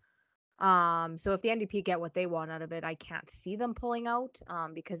seats. So if the NDP get what they want out of it, I can't see them pulling out,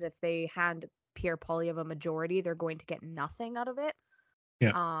 because if they hand Pierre Poilievre a majority, they're going to get nothing out of it.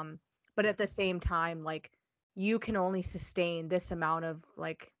 Yeah. But at the same time, like, you can only sustain this amount of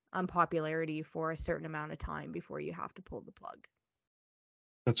like unpopularity for a certain amount of time before you have to pull the plug.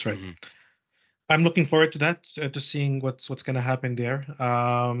 That's right. I'm looking forward to that, to seeing what's going to happen there.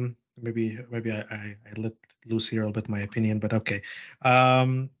 Maybe I let loose here a little bit my opinion, but okay.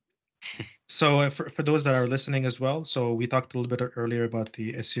 So for those that are listening as well, so we talked a little bit earlier about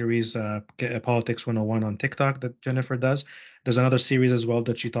the series Politics 101 on TikTok that Jennifer does. There's another series as well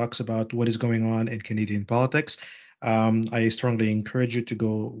that she talks about what is going on in Canadian politics. I strongly encourage you to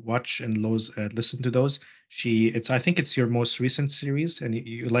go watch and listen to those. I think it's your most recent series, and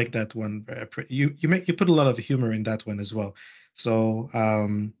you like that one. You put a lot of humor in that one as well. So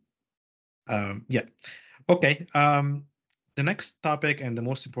yeah, okay. The next topic and the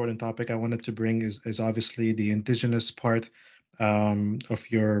most important topic I wanted to bring is obviously the Indigenous part of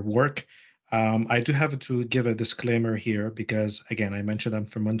your work. I do have to give a disclaimer here because, again, I mentioned I'm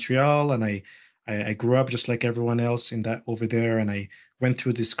from Montreal, and I grew up just like everyone else in that over there, and I went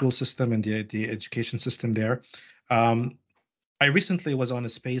through the school system and the education system there. I recently was on a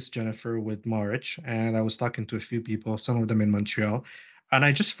space, Jennifer, with March, and I was talking to a few people, some of them in Montreal. And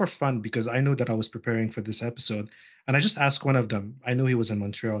I just for fun, because I knew that I was preparing for this episode, and I just asked one of them. I knew he was in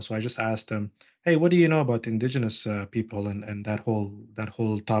Montreal, so I just asked him, "Hey, what do you know about Indigenous people and that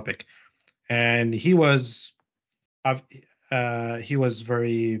whole topic?" And he was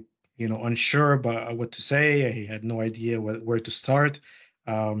very unsure about what to say. He had no idea where to start,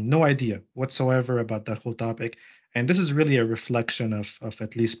 no idea whatsoever about that whole topic. And this is really a reflection of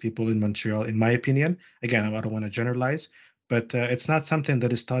at least people in Montreal, in my opinion. Again, I don't want to generalize, but it's not something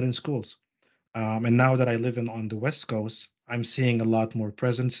that is taught in schools. And now that I live on the West Coast, I'm seeing a lot more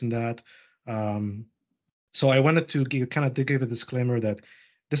presence in that. So I wanted to give a disclaimer that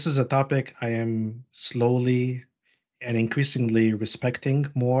this is a topic I am slowly and increasingly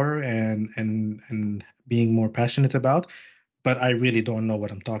respecting more and being more passionate about, but I really don't know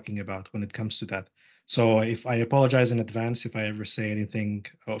what I'm talking about when it comes to that. So if I apologize in advance if I ever say anything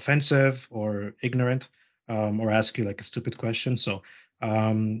offensive or ignorant, or ask you like a stupid question. So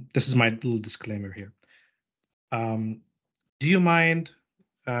this is my little disclaimer here. Do you mind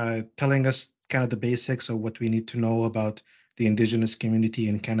telling us kind of the basics of what we need to know about the Indigenous community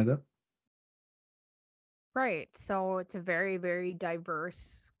in Canada? Right. So it's a very, very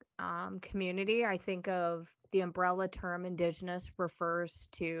diverse community. I think of the umbrella term Indigenous refers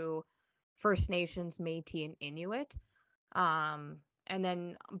to First Nations, Métis, and Inuit. And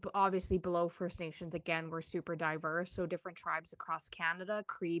then obviously below First Nations, again, we're super diverse. So different tribes across Canada,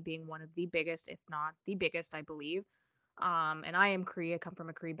 Cree being one of the biggest, if not the biggest, I believe. And I am Cree. I come from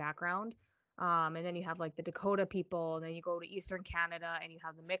a Cree background. And then you have like the Dakota people, and then you go to Eastern Canada and you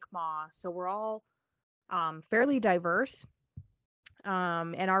have the Mi'kmaq. So we're all fairly diverse.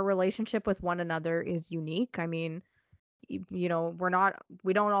 And our relationship with one another is unique. I mean, we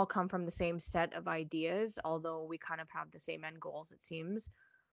don't all come from the same set of ideas, although we kind of have the same end goals, it seems.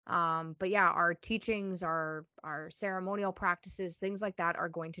 But yeah, our teachings, our ceremonial practices, things like that are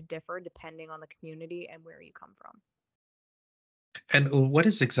going to differ depending on the community and where you come from. And what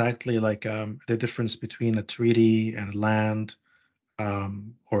is exactly like the difference between a treaty and land,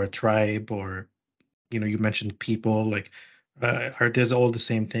 or a tribe, or you mentioned people, like are these all the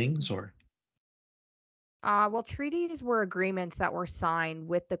same things, or? Well, treaties were agreements that were signed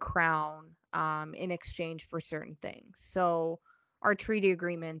with the crown in exchange for certain things. So our treaty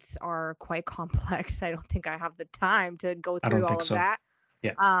agreements are quite complex. I don't think I have the time to go I through don't all think of so. that.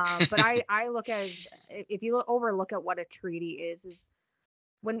 Yeah. But I look as, if you overlook at what a treaty is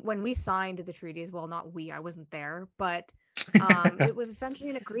when we signed the treaties, well, not we, I wasn't there, but it was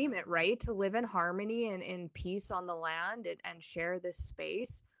essentially an agreement, right, to live in harmony and in peace on the land and share this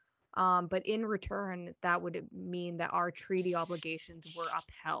space. But in return, that would mean that our treaty obligations were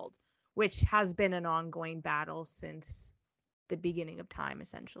upheld, which has been an ongoing battle since the beginning of time,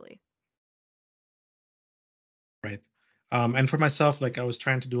 essentially. Right. And for myself, like I was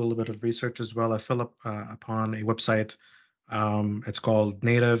trying to do a little bit of research as well. I fell up upon a website. It's called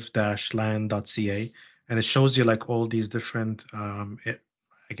native-land.ca, and it shows you like all these different,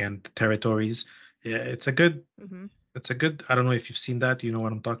 again, territories. Yeah, it's a good. Mm-hmm. It's a good. I don't know if you've seen that. You know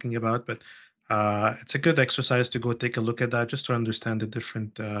what I'm talking about, but it's a good exercise to go take a look at that just to understand the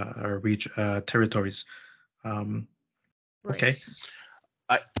different territories. Right. Okay.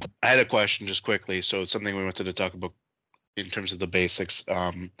 I had a question just quickly. So it's something we wanted to talk about in terms of the basics.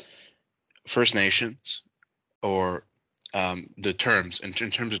 First Nations, or the terms in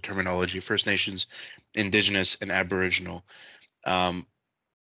terms of terminology, First Nations, Indigenous, and Aboriginal. Do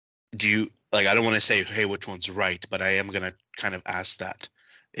you like? I don't want to say, hey, which one's right, but I am gonna kind of ask that.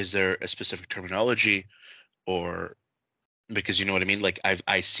 is there a specific terminology, or because you know what I mean? Like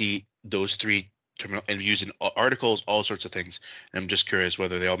I see those three and used in articles, all sorts of things. And I'm just curious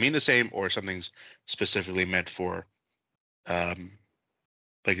whether they all mean the same or something's specifically meant for,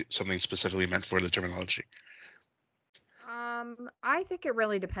 like something specifically meant for the terminology. I think it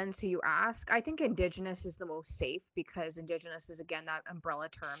really depends who you ask. I think Indigenous is the most safe because Indigenous is, again, that umbrella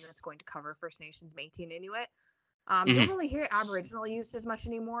term that's going to cover First Nations, Métis, and Inuit. You don't really hear Aboriginal used as much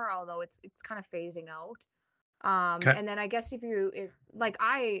anymore, although it's kind of phasing out. Okay. And then I guess if like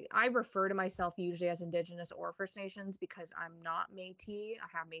I refer to myself usually as Indigenous or First Nations because I'm not Métis.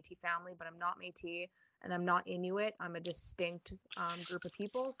 I have Métis family, but I'm not Métis, and I'm not Inuit. I'm a distinct group of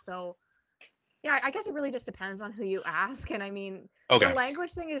people. So yeah, I guess it really just depends on who you ask. And I mean, Okay. the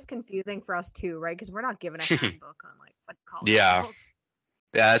language thing is confusing for us too, right? Because we're not given a handbook on like what to call Yeah. ourselves.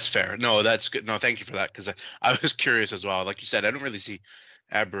 Yeah, that's fair. No, that's good. No, thank you for that, because I was curious as well. Like you said, I don't really see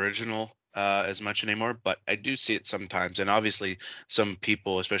Aboriginal as much anymore, but I do see it sometimes. And obviously, some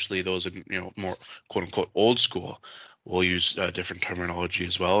people, especially those in more quote unquote old school, will use different terminology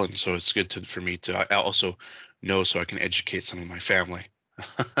as well. And so it's good for me to I also know so I can educate some of my family.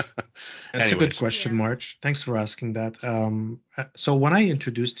 That's a good Anyways, question, Yeah. March. Thanks for asking that. So when I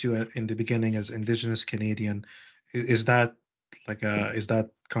introduced you in the beginning as Indigenous Canadian, is that is that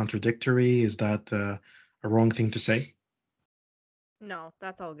contradictory? Is that a wrong thing to say? No,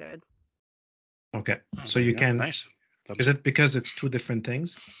 that's all good. Okay, so there you you go. can. Nice. Is it because it's two different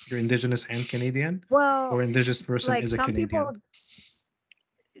things? You're Indigenous and Canadian, Well, or Indigenous person like is a Canadian?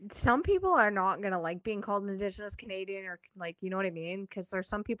 some people are not gonna like being called Indigenous Canadian, or like, you know what I mean? Because there's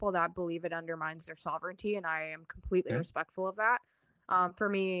some people that believe it undermines their sovereignty, and I am completely Okay. respectful of that. For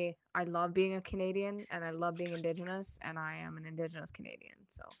me, I love being a Canadian and I love being Indigenous, and I am an Indigenous Canadian.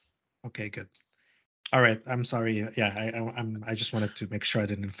 So Okay, good. All right. I'm sorry. Yeah, I just wanted to make sure I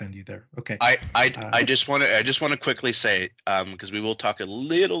didn't offend you there. Okay. I just want to quickly say, because we will talk a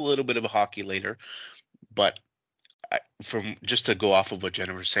little bit of hockey later, but from just to go off of what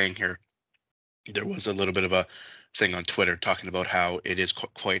Jennifer was saying here, there was a little bit of a thing on Twitter talking about how it is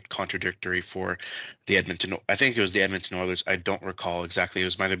quite contradictory for the Edmonton. I think it was the Edmonton Oilers. I don't recall exactly.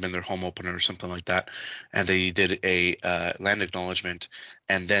 It might have been their home opener or something like that. And they did a land acknowledgement,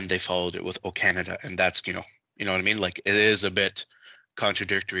 and then they followed it with "O Canada," and that's you know what I mean. Like it is a bit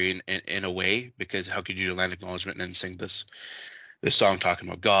contradictory in a way, because how could you do land acknowledgement and then sing this song talking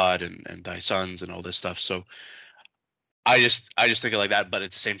about God and thy sons and all this stuff? So I just think it like that, but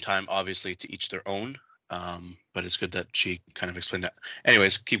at the same time, obviously to each their own. But it's good that she kind of explained that.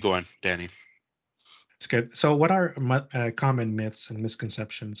 Anyways, keep going, Danny. That's good. So, what are common myths and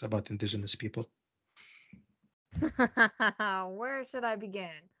misconceptions about Indigenous people? where should I begin?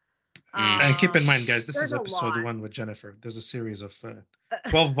 And keep in mind, guys, this is There's a episode lot. 1 with Jennifer. There's a series of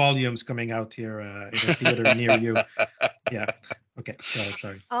 12 volumes coming out here in a theater near you. Yeah. Okay. Go ahead.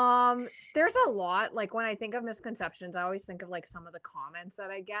 Sorry. There's a lot. Like when I think of misconceptions, I always think of like some of the comments that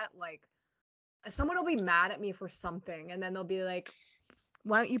I get. Like someone will be mad at me for something, and then they'll be like,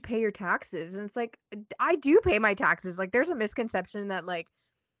 "Why don't you pay your taxes?" And it's like, I do pay my taxes. Like there's a misconception that like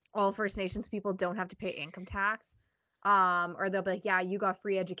all First Nations people don't have to pay income tax. Or they'll be like, "Yeah, you got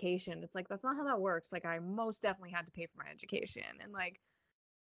free education." It's like, that's not how that works. Like I most definitely had to pay for my education. And like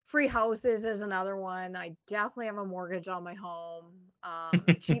free houses is another one. I definitely have a mortgage on my home.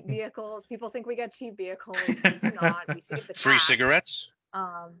 Cheap vehicles. People think we get cheap vehicles. We do not. We save the tax. Free cigarettes?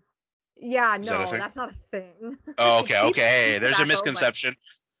 Yeah, Is that a no, thing? that's not a thing. Oh, okay, Cheap- okay. cheap There's a tobacco, but- misconception.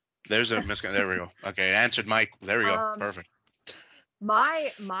 There we go. Okay, answered Mike. There we go. Perfect.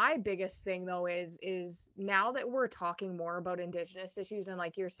 My biggest thing though is now that we're talking more about Indigenous issues, and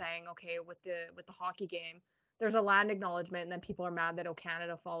like you're saying, okay, with the hockey game, there's a land acknowledgement, and then people are mad that "O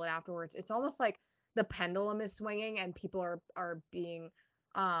Canada" followed afterwards. It's almost like the pendulum is swinging, and people are being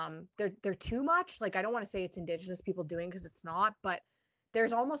they're too much. Like I don't want to say it's Indigenous people doing, because it's not, but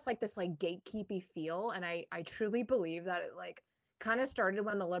there's almost like this like gatekeepy feel, and I truly believe that it like kind of started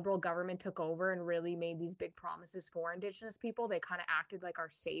when the Liberal government took over and really made these big promises for Indigenous people. They kind of acted like our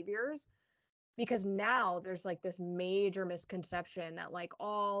saviors, because now there's like this major misconception that like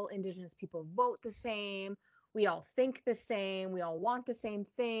all Indigenous people vote the same, we all think the same, we all want the same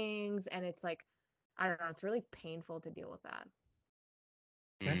things, and it's like, I don't know, it's really painful to deal with that.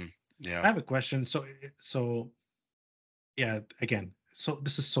 Okay. Yeah. I have a question. So yeah, again, so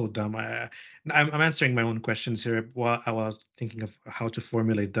this is so dumb. I'm answering my own questions here while I was thinking of how to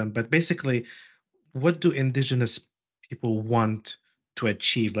formulate them. But basically, what do Indigenous people want to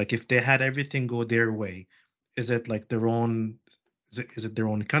achieve? Like, if they had everything go their way, is it like their own? Is it their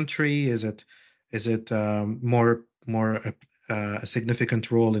own country? Is it more a significant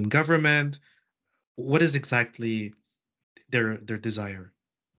role in government? What is exactly their desire?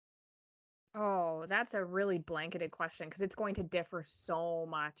 Oh, that's a really blanketed question because it's going to differ so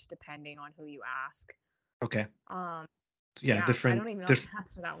much depending on who you ask. Okay. Yeah, Yeah, I don't even know how to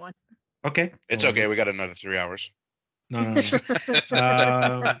answer that one. Okay. It's okay. We got another 3 hours. No.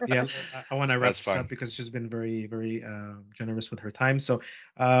 Yeah, I want to wrap this up because she's been very, very generous with her time. So,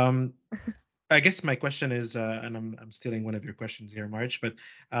 I guess my question is, and I'm stealing one of your questions here, March, but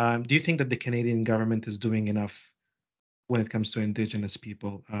do you think that the Canadian government is doing enough when it comes to Indigenous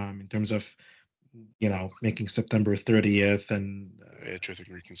people in terms of, making September 30th and Truth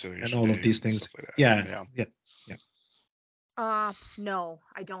and Reconciliation and all of these things? Stuff like that. Yeah. No,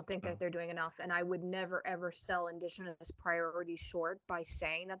 I don't think that they're doing enough, and I would never ever sell Indigenous priorities short by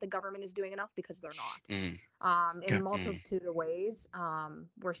saying that the government is doing enough because they're not. In a multitude of ways,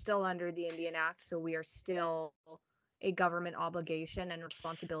 we're still under the Indian Act, so we are still a government obligation and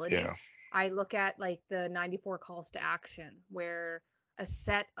responsibility. Yeah. I look at like the 94 calls to action, where a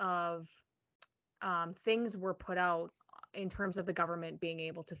set of things were put out in terms of the government being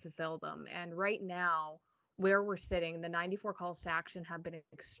able to fulfill them, and right now, where we're sitting, the 94 calls to action have been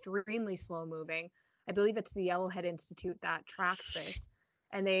extremely slow moving. I believe it's the Yellowhead Institute that tracks this,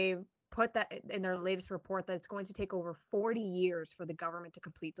 and they put that in their latest report that it's going to take over 40 years for the government to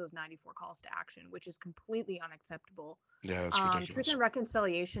complete those 94 calls to action, which is completely unacceptable. Yeah, that's ridiculous. Truth and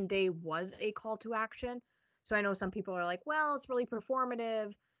Reconciliation Day was a call to action, so I know some people are like, well, it's really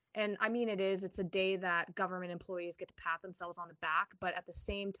performative. And I mean, it is. It's a day that government employees get to pat themselves on the back, but at the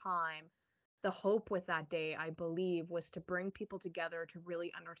same time, the hope with that day, I believe, was to bring people together to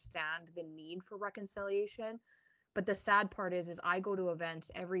really understand the need for reconciliation. But the sad part is I go to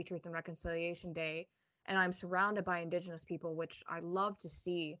events every Truth and Reconciliation Day, and I'm surrounded by Indigenous people, which I love to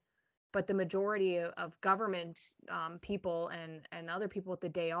see. But the majority of government people and other people with the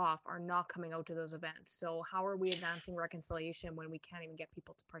day off are not coming out to those events. So how are we advancing reconciliation when we can't even get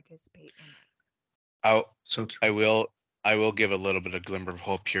people to participate in it? I will give a little bit of glimmer of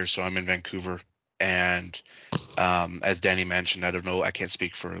hope here. So I'm in Vancouver, and as Danny mentioned, I don't know, I can't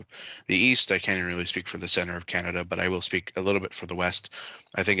speak for the East. I can't really speak for the center of Canada, but I will speak a little bit for the West.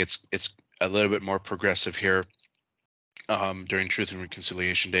 I think it's a little bit more progressive here. During Truth and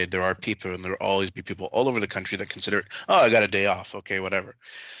Reconciliation Day, there are people, and there will always be people all over the country that consider it, oh, I got a day off, okay, whatever,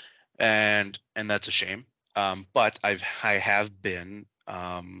 and that's a shame. But I have been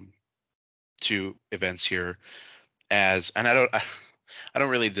to events here and I don't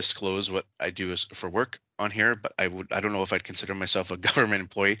really disclose what I do for work on here, but I don't know if I'd consider myself a government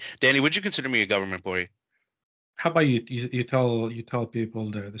employee. Danny, would you consider me a government employee? How about you tell people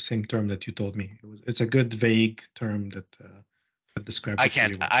the same term that you told me? It's a good vague term that describes. I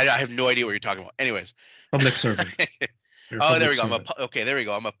can't. I have no idea what you're talking about. Anyways, public servant. Oh, there we go. Okay, there we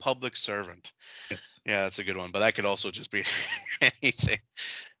go. I'm a public servant. Yes. Yeah, that's a good one. But that could also just be anything.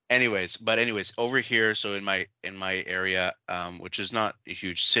 Anyways, over here, so in my area, which is not a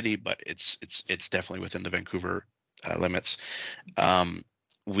huge city, but it's definitely within the Vancouver limits.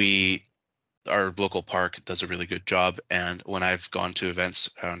 Our local park does a really good job, and when I've gone to events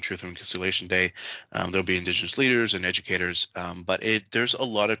on Truth and Reconciliation Day, there'll be Indigenous leaders and educators, but there's a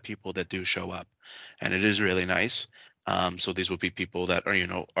lot of people that do show up, and it is really nice. So these will be people that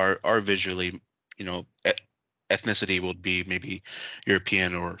are visually, ethnicity will be maybe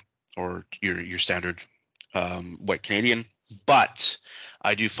European or your standard white Canadian, but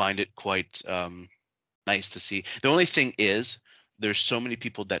I do find it quite nice to see. The only thing is there's so many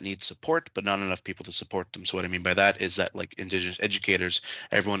people that need support, but not enough people to support them. So what I mean by that is that, like, Indigenous educators,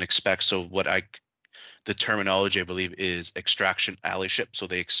 everyone expects. So the terminology, I believe, is extraction allyship. So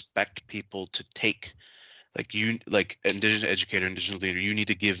they expect people to take, like Indigenous educator, Indigenous leader, you need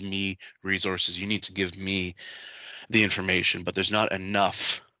to give me resources, you need to give me the information, but there's not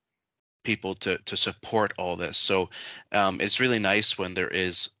enough people to support all this. So it's really nice when there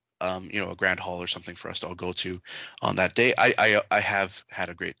is a grand hall or something for us to all go to on that day. I have had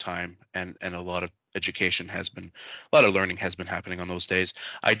a great time, and a lot of learning has been happening on those days.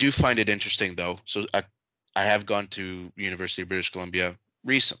 I do find it interesting though. So I have gone to University of British Columbia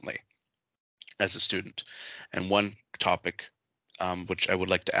recently as a student, and one topic which I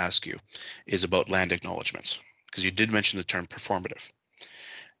would like to ask you is about land acknowledgements, because you did mention the term performative.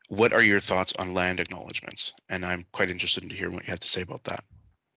 What are your thoughts on land acknowledgements? And I'm quite interested to hear what you have to say about that.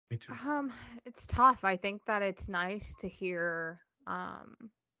 Me too. It's tough. I think that it's nice to hear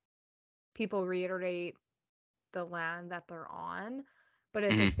people reiterate the land that they're on, but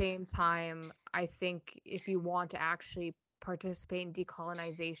at the same time, I think if you want to actually participate in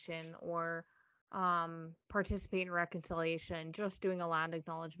decolonization or participate in reconciliation. Just doing a land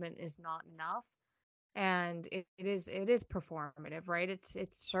acknowledgement is not enough. And it is performative, right? It's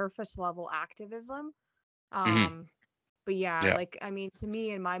surface level activism. Hmm. But yeah, Yeah. like, I mean, to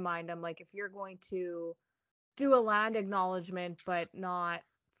me, in my mind, I'm like, if you're going to do a land acknowledgement but not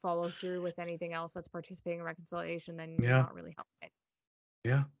follow through with anything else that's participating in reconciliation, then you're Yeah, not really helping.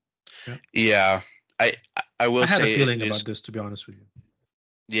 yeah, yeah. Yeah. I I I will had a say it feeling is. about this, to be honest with you.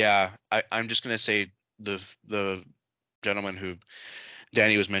 Yeah. I'm just gonna say the gentleman who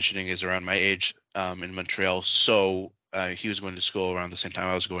Danny was mentioning is around my age, in Montreal. So he was going to school around the same time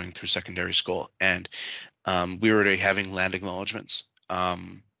I was going through secondary school, and we were already having land acknowledgements.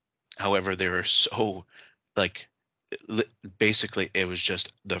 However, they were so, like, li- basically it was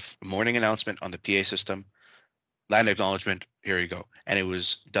just the morning announcement on the PA system, land acknowledgement, here you go, and it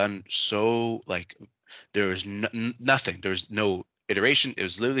was done so, like, there was nothing, there was no iteration. It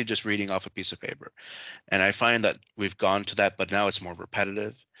was literally just reading off a piece of paper. And I find that we've gone to that, but now it's more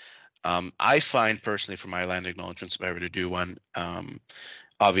repetitive. I find personally for my land acknowledgements, if I were to do one,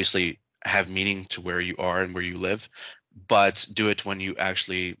 obviously have meaning to where you are and where you live, but do it when you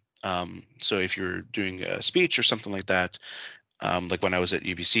actually. So if you're doing a speech or something like that, like when I was at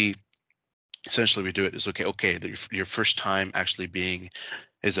UBC, essentially we do it is okay, your first time actually being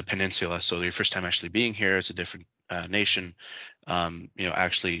is a peninsula, so your first time actually being here is a different nation.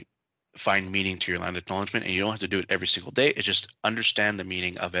 Actually find meaning to your land acknowledgement, and you don't have to do it every single day. It's just understand the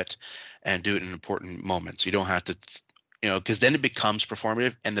meaning of it and do it in important moments. You don't have to, because then it becomes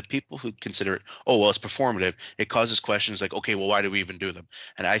performative, and the people who consider it, oh well, it's performative, it causes questions like, okay, well, why do we even do them?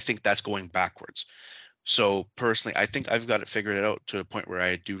 And I think that's going backwards. So personally, I think I've got it figured out to a point where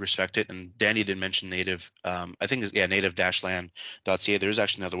I do respect it. And Danny did mention native. I think it's, yeah, native-land.ca. There's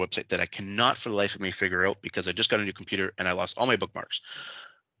actually another website that I cannot for the life of me figure out because I just got a new computer and I lost all my bookmarks.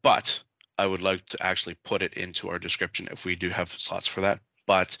 But I would like to actually put it into our description if we do have slots for that.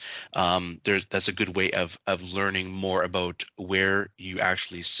 But that's a good way of learning more about where you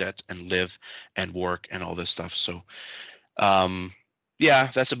actually sit and live and work and all this stuff. So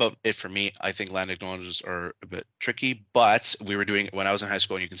yeah, that's about it for me. I think land acknowledgements are a bit tricky, but we were doing when I was in high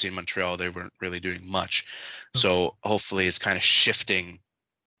school, and you can see in Montreal, they weren't really doing much. Okay. So hopefully it's kind of shifting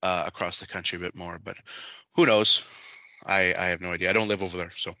across the country a bit more, but who knows? I have no idea. I don't live over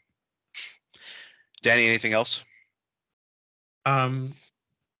there. So, Danny, anything else? Um,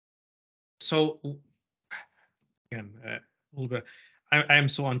 so again, a little bit. I am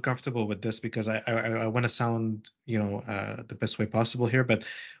so uncomfortable with this because I want to sound, the best way possible here. But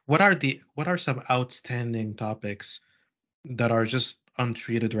what are some outstanding topics that are just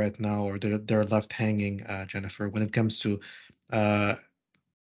untreated right now, or they're left hanging, Jennifer, when it comes to uh,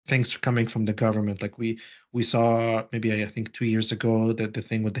 things coming from the government? Like we saw maybe I think 2 years ago that the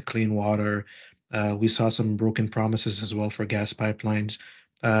thing with the clean water. We saw some broken promises as well for gas pipelines,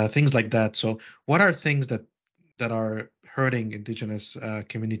 things like that. So what are things that are hurting Indigenous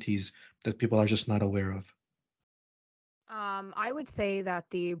communities that people are just not aware of? I would say that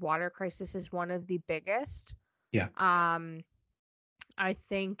the water crisis is one of the biggest. Yeah. Um, I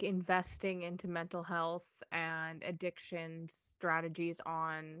think investing into mental health and addiction strategies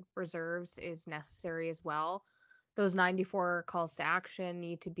on reserves is necessary as well. Those 94 calls to action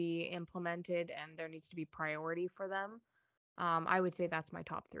need to be implemented and there needs to be priority for them. I would say that's my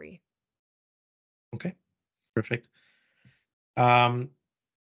top three. Okay. Perfect. Um,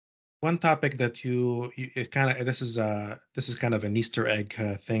 One topic that it kind of this is kind of an Easter egg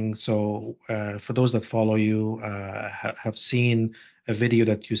thing. So for those that follow you, have seen a video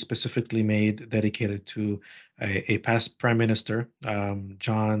that you specifically made dedicated to a past prime minister,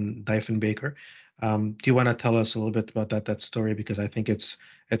 John Diefenbaker. Do you want to tell us a little bit about that story? Because I think it's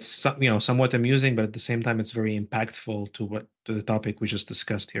somewhat amusing, but at the same time it's very impactful to the topic we just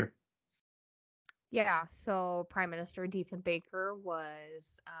discussed here. Yeah, so Prime Minister Diefenbaker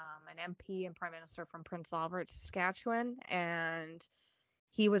was an MP and Prime Minister from Prince Albert, Saskatchewan, and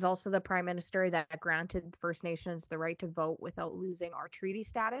he was also the Prime Minister that granted First Nations the right to vote without losing our treaty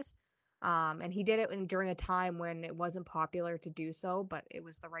status. And he did it during a time when it wasn't popular to do so, but it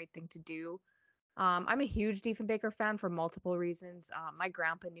was the right thing to do. I'm a huge Diefenbaker fan for multiple reasons. My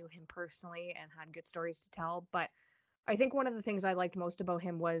grandpa knew him personally and had good stories to tell, but I think one of the things I liked most about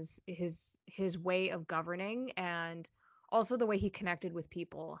him was his way of governing and also the way he connected with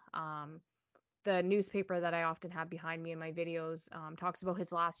people. The newspaper that I often have behind me in my videos talks about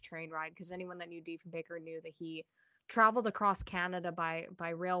his last train ride, because anyone that knew Diefenbaker knew that he traveled across Canada by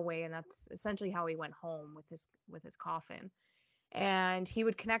railway, and that's essentially how he went home with his coffin. And he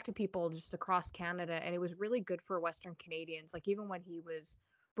would connect to people just across Canada, and it was really good for Western Canadians. Like even when he was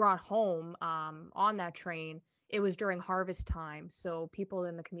brought home on that train, it was during harvest time, so people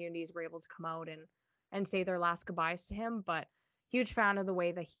in the communities were able to come out and say their last goodbyes to him. But huge fan of the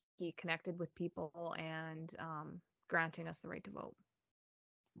way that he connected with people and granting us the right to vote.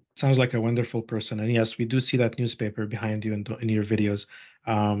 Sounds like a wonderful person. And yes, we do see that newspaper behind you in your videos.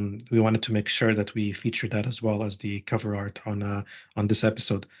 We wanted to make sure that we feature that as well as the cover art on this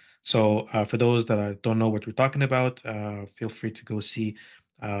episode. So for those that don't know what we're talking about, feel free to go see,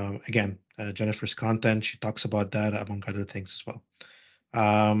 again, Jennifer's content. She talks about that among other things as well.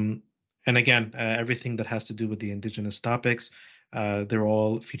 And again, everything that has to do with the Indigenous topics, they're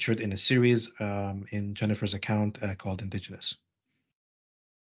all featured in a series in Jennifer's account called Indigenous.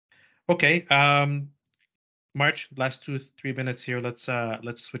 Okay, March, last 2-3 minutes here. Let's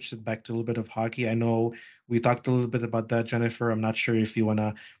switch it back to a little bit of hockey. I know we talked a little bit about that, Jennifer. I'm not sure if you want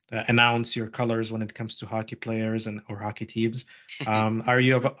to announce your colors when it comes to hockey players or hockey teams. Are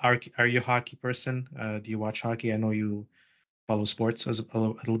you a hockey person? Do you watch hockey? I know you follow sports a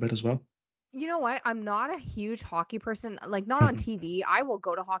little bit as well. You know what? I'm not a huge hockey person. Like, not on TV. I will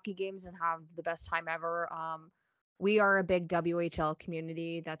go to hockey games and have the best time ever. We are a big WHL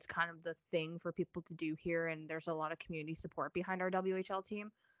community. That's kind of the thing for people to do here, and there's a lot of community support behind our WHL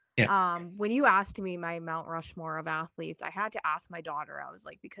team. Yeah. When you asked me my Mount Rushmore of athletes, I had to ask my daughter. I was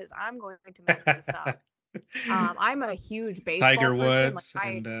like, because I'm going to mess this up. I'm a huge baseball Tiger person. Woods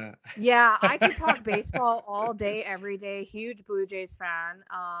Like, and yeah, I could talk baseball all day, every day. Huge Blue Jays fan.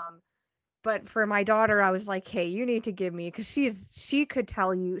 But for my daughter, I was like, hey, you need to give me, because she could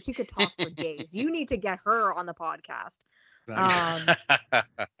talk for days. You need to get her on the podcast.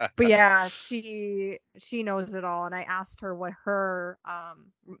 But yeah, she knows it all. And I asked her what her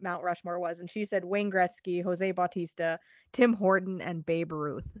Mount Rushmore was, and she said Wayne Gretzky, Jose Bautista, Tim Horton, and Babe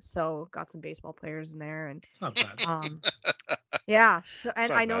Ruth. So got some baseball players in there, and it's not bad. Yeah, so,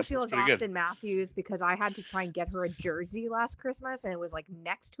 and I know bad. she loves Austin Matthews, because I had to try and get her a jersey last Christmas, and it was like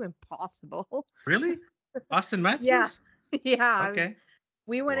next to impossible. Really? Austin Matthews? Yeah. Okay.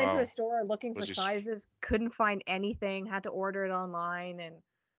 We went into Wow. a store looking for sizes, couldn't find anything, had to order it online, and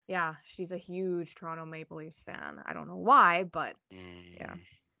yeah, she's a huge Toronto Maple Leafs fan. I don't know why, but yeah.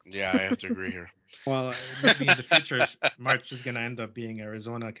 Yeah, I have to agree here. Well, maybe in the future, March is going to end up being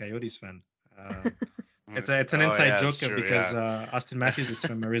Arizona Coyotes fan. It's an inside joke because Austin Matthews is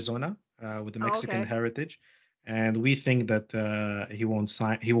from Arizona with a Mexican heritage, and we think that he won't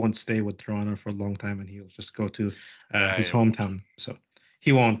stay with Toronto for a long time, and he'll just go to his hometown. So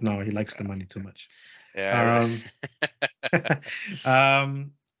he won't. No, he likes the money too much. Yeah.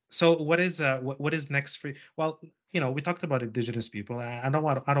 So what is next for you? Well, we talked about Indigenous people. I don't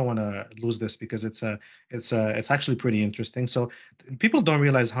want to lose this because it's actually pretty interesting. So people don't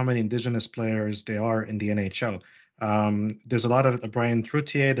realize how many Indigenous players there are in the NHL. There's a lot of Brian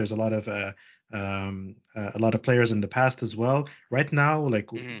Trottier. There's a lot of players in the past as well. Right now,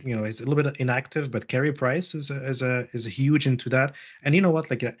 he's a little bit inactive, but Carey Price is huge into that. And you know what?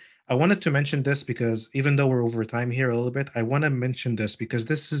 I wanted to mention this because even though we're over time here a little bit, I want to mention this because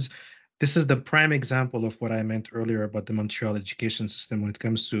this is the prime example of what I meant earlier about the Montreal education system when it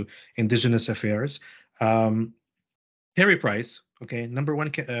comes to Indigenous affairs. Carey Price, okay, number one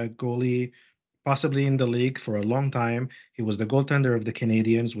goalie possibly in the league for a long time. He was the goaltender of the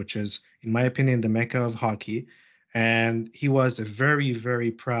Canadiens, which is, in my opinion, the mecca of hockey. And he was a very,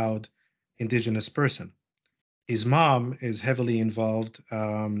 very proud Indigenous person. His mom is heavily involved.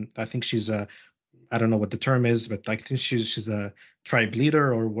 I think she's I don't know what the term is, but I think she's a tribe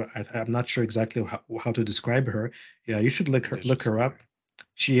leader, or what, I'm not sure exactly how to describe her. Yeah, you should look her up.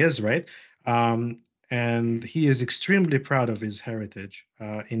 She is, right? And he is extremely proud of his heritage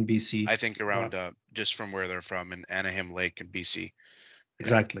in BC. I think around just from where they're from in Anaheim Lake in BC.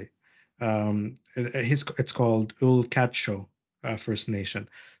 Exactly. It's called Ulkatcho First Nation.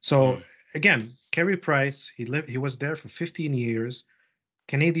 So again, Carey Price, he was there for 15 years.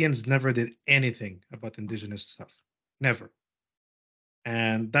 Canadians never did anything about Indigenous stuff. Never.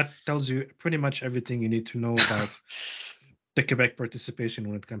 And that tells you pretty much everything you need to know about the Quebec participation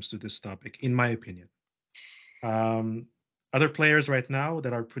when it comes to this topic, in my opinion. Other players right now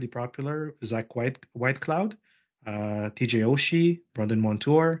that are pretty popular, Zach Whitecloud, TJ Oshie, Brandon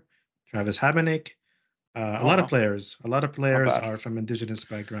Montour, Travis Habenik. A lot of players are from Indigenous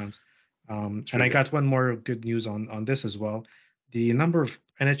backgrounds. And I got one more good news on this as well. The number of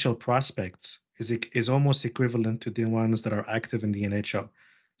NHL prospects is almost equivalent to the ones that are active in the NHL.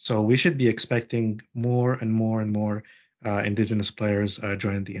 So we should be expecting more and more and more Indigenous players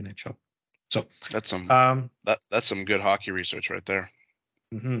join the NHL. So that's some good hockey research right there.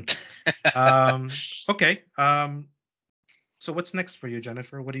 Mm-hmm. Okay. So what's next for you,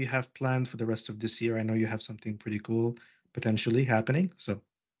 Jennifer? What do you have planned for the rest of this year? I know you have something pretty cool potentially happening. So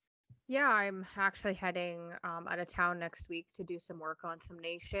Yeah, I'm actually heading out of town next week to do some work on some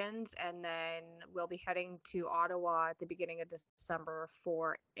nations, and then we'll be heading to Ottawa at the beginning of December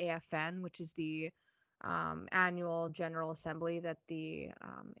for AFN, which is the annual General Assembly that the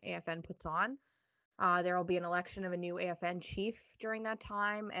AFN puts on. There will be an election of a new AFN chief during that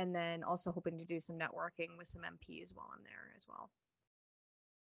time, and then also hoping to do some networking with some MPs while I'm there as well.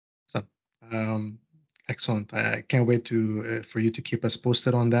 So, excellent. I can't wait to for you to keep us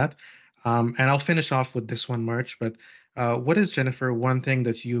posted on that. And I'll finish off with this one, March. But what is, Jennifer, one thing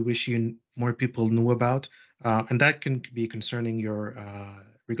that you wish more people knew about? And that can be concerning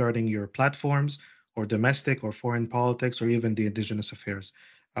regarding your platforms or domestic or foreign politics or even the Indigenous affairs.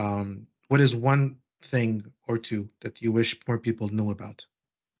 What is one thing or two that you wish more people knew about?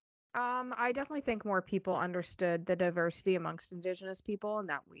 I definitely think more people understood the diversity amongst Indigenous people and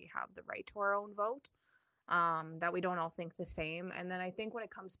that we have the right to our own vote, that we don't all think the same. And then I think when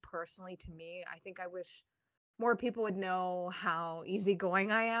it comes personally to me, I think I wish more people would know how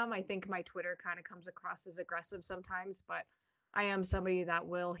easygoing I am. I think my Twitter kind of comes across as aggressive sometimes, but I am somebody that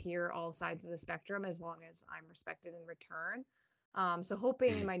will hear all sides of the spectrum as long as I'm respected in return. So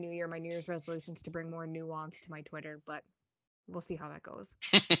hoping in my New Year's resolutions to bring more nuance to my Twitter, but we'll see how that goes.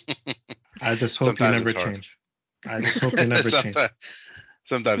 I just hope you never change. I just hope you never change.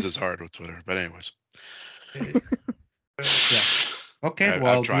 Sometimes it's hard with Twitter, but anyways. Yeah. Okay.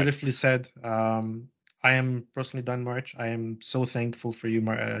 Well, beautifully said. I am personally done, March. I am so thankful for you,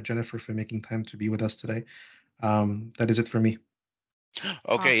 Jennifer, for making time to be with us today. That is it for me.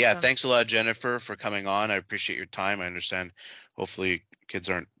 Okay. Yeah. Thanks a lot, Jennifer, for coming on. I appreciate your time. I understand. Hopefully, kids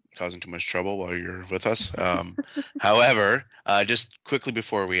aren't causing too much trouble while you're with us. However, just quickly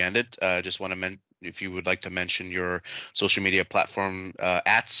before we end it, just want to if you would like to mention your social media platform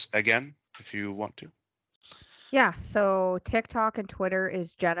 @ again, if you want to. Yeah, so TikTok and Twitter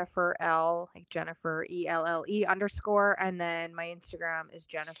is Jennifer L, like Jennifer ELLE _, and then my Instagram is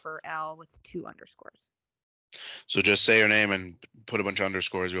Jennifer L with 2 underscores. So just say your name and put a bunch of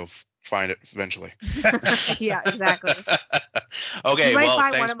underscores. You'll find it eventually. Yeah, exactly. Okay, you might well,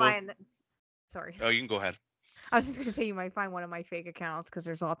 find thanks. One of mine. Sorry. Oh, you can go ahead. I was just gonna say you might find one of my fake accounts because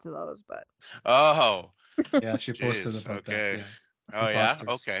there's lots of those, but. Oh. Yeah, she posted about that. Yeah. Oh, Imposters.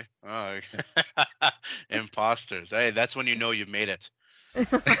 yeah? Okay. Oh. Imposters. Hey, that's when you know you've made it.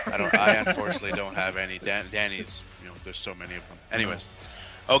 I unfortunately don't have any. Danny's, there's so many of them. Anyways.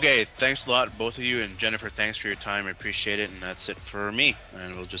 Okay, thanks a lot, both of you. And Jennifer, thanks for your time. I appreciate it. And that's it for me.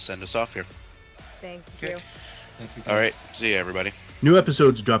 And we'll just send us off here. Thank you. Thank you. All right. See you, everybody. New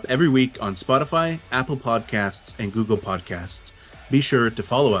episodes drop every week on Spotify, Apple Podcasts, and Google Podcasts. Be sure to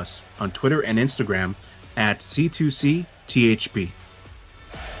follow us on Twitter and Instagram @ C2CTHP.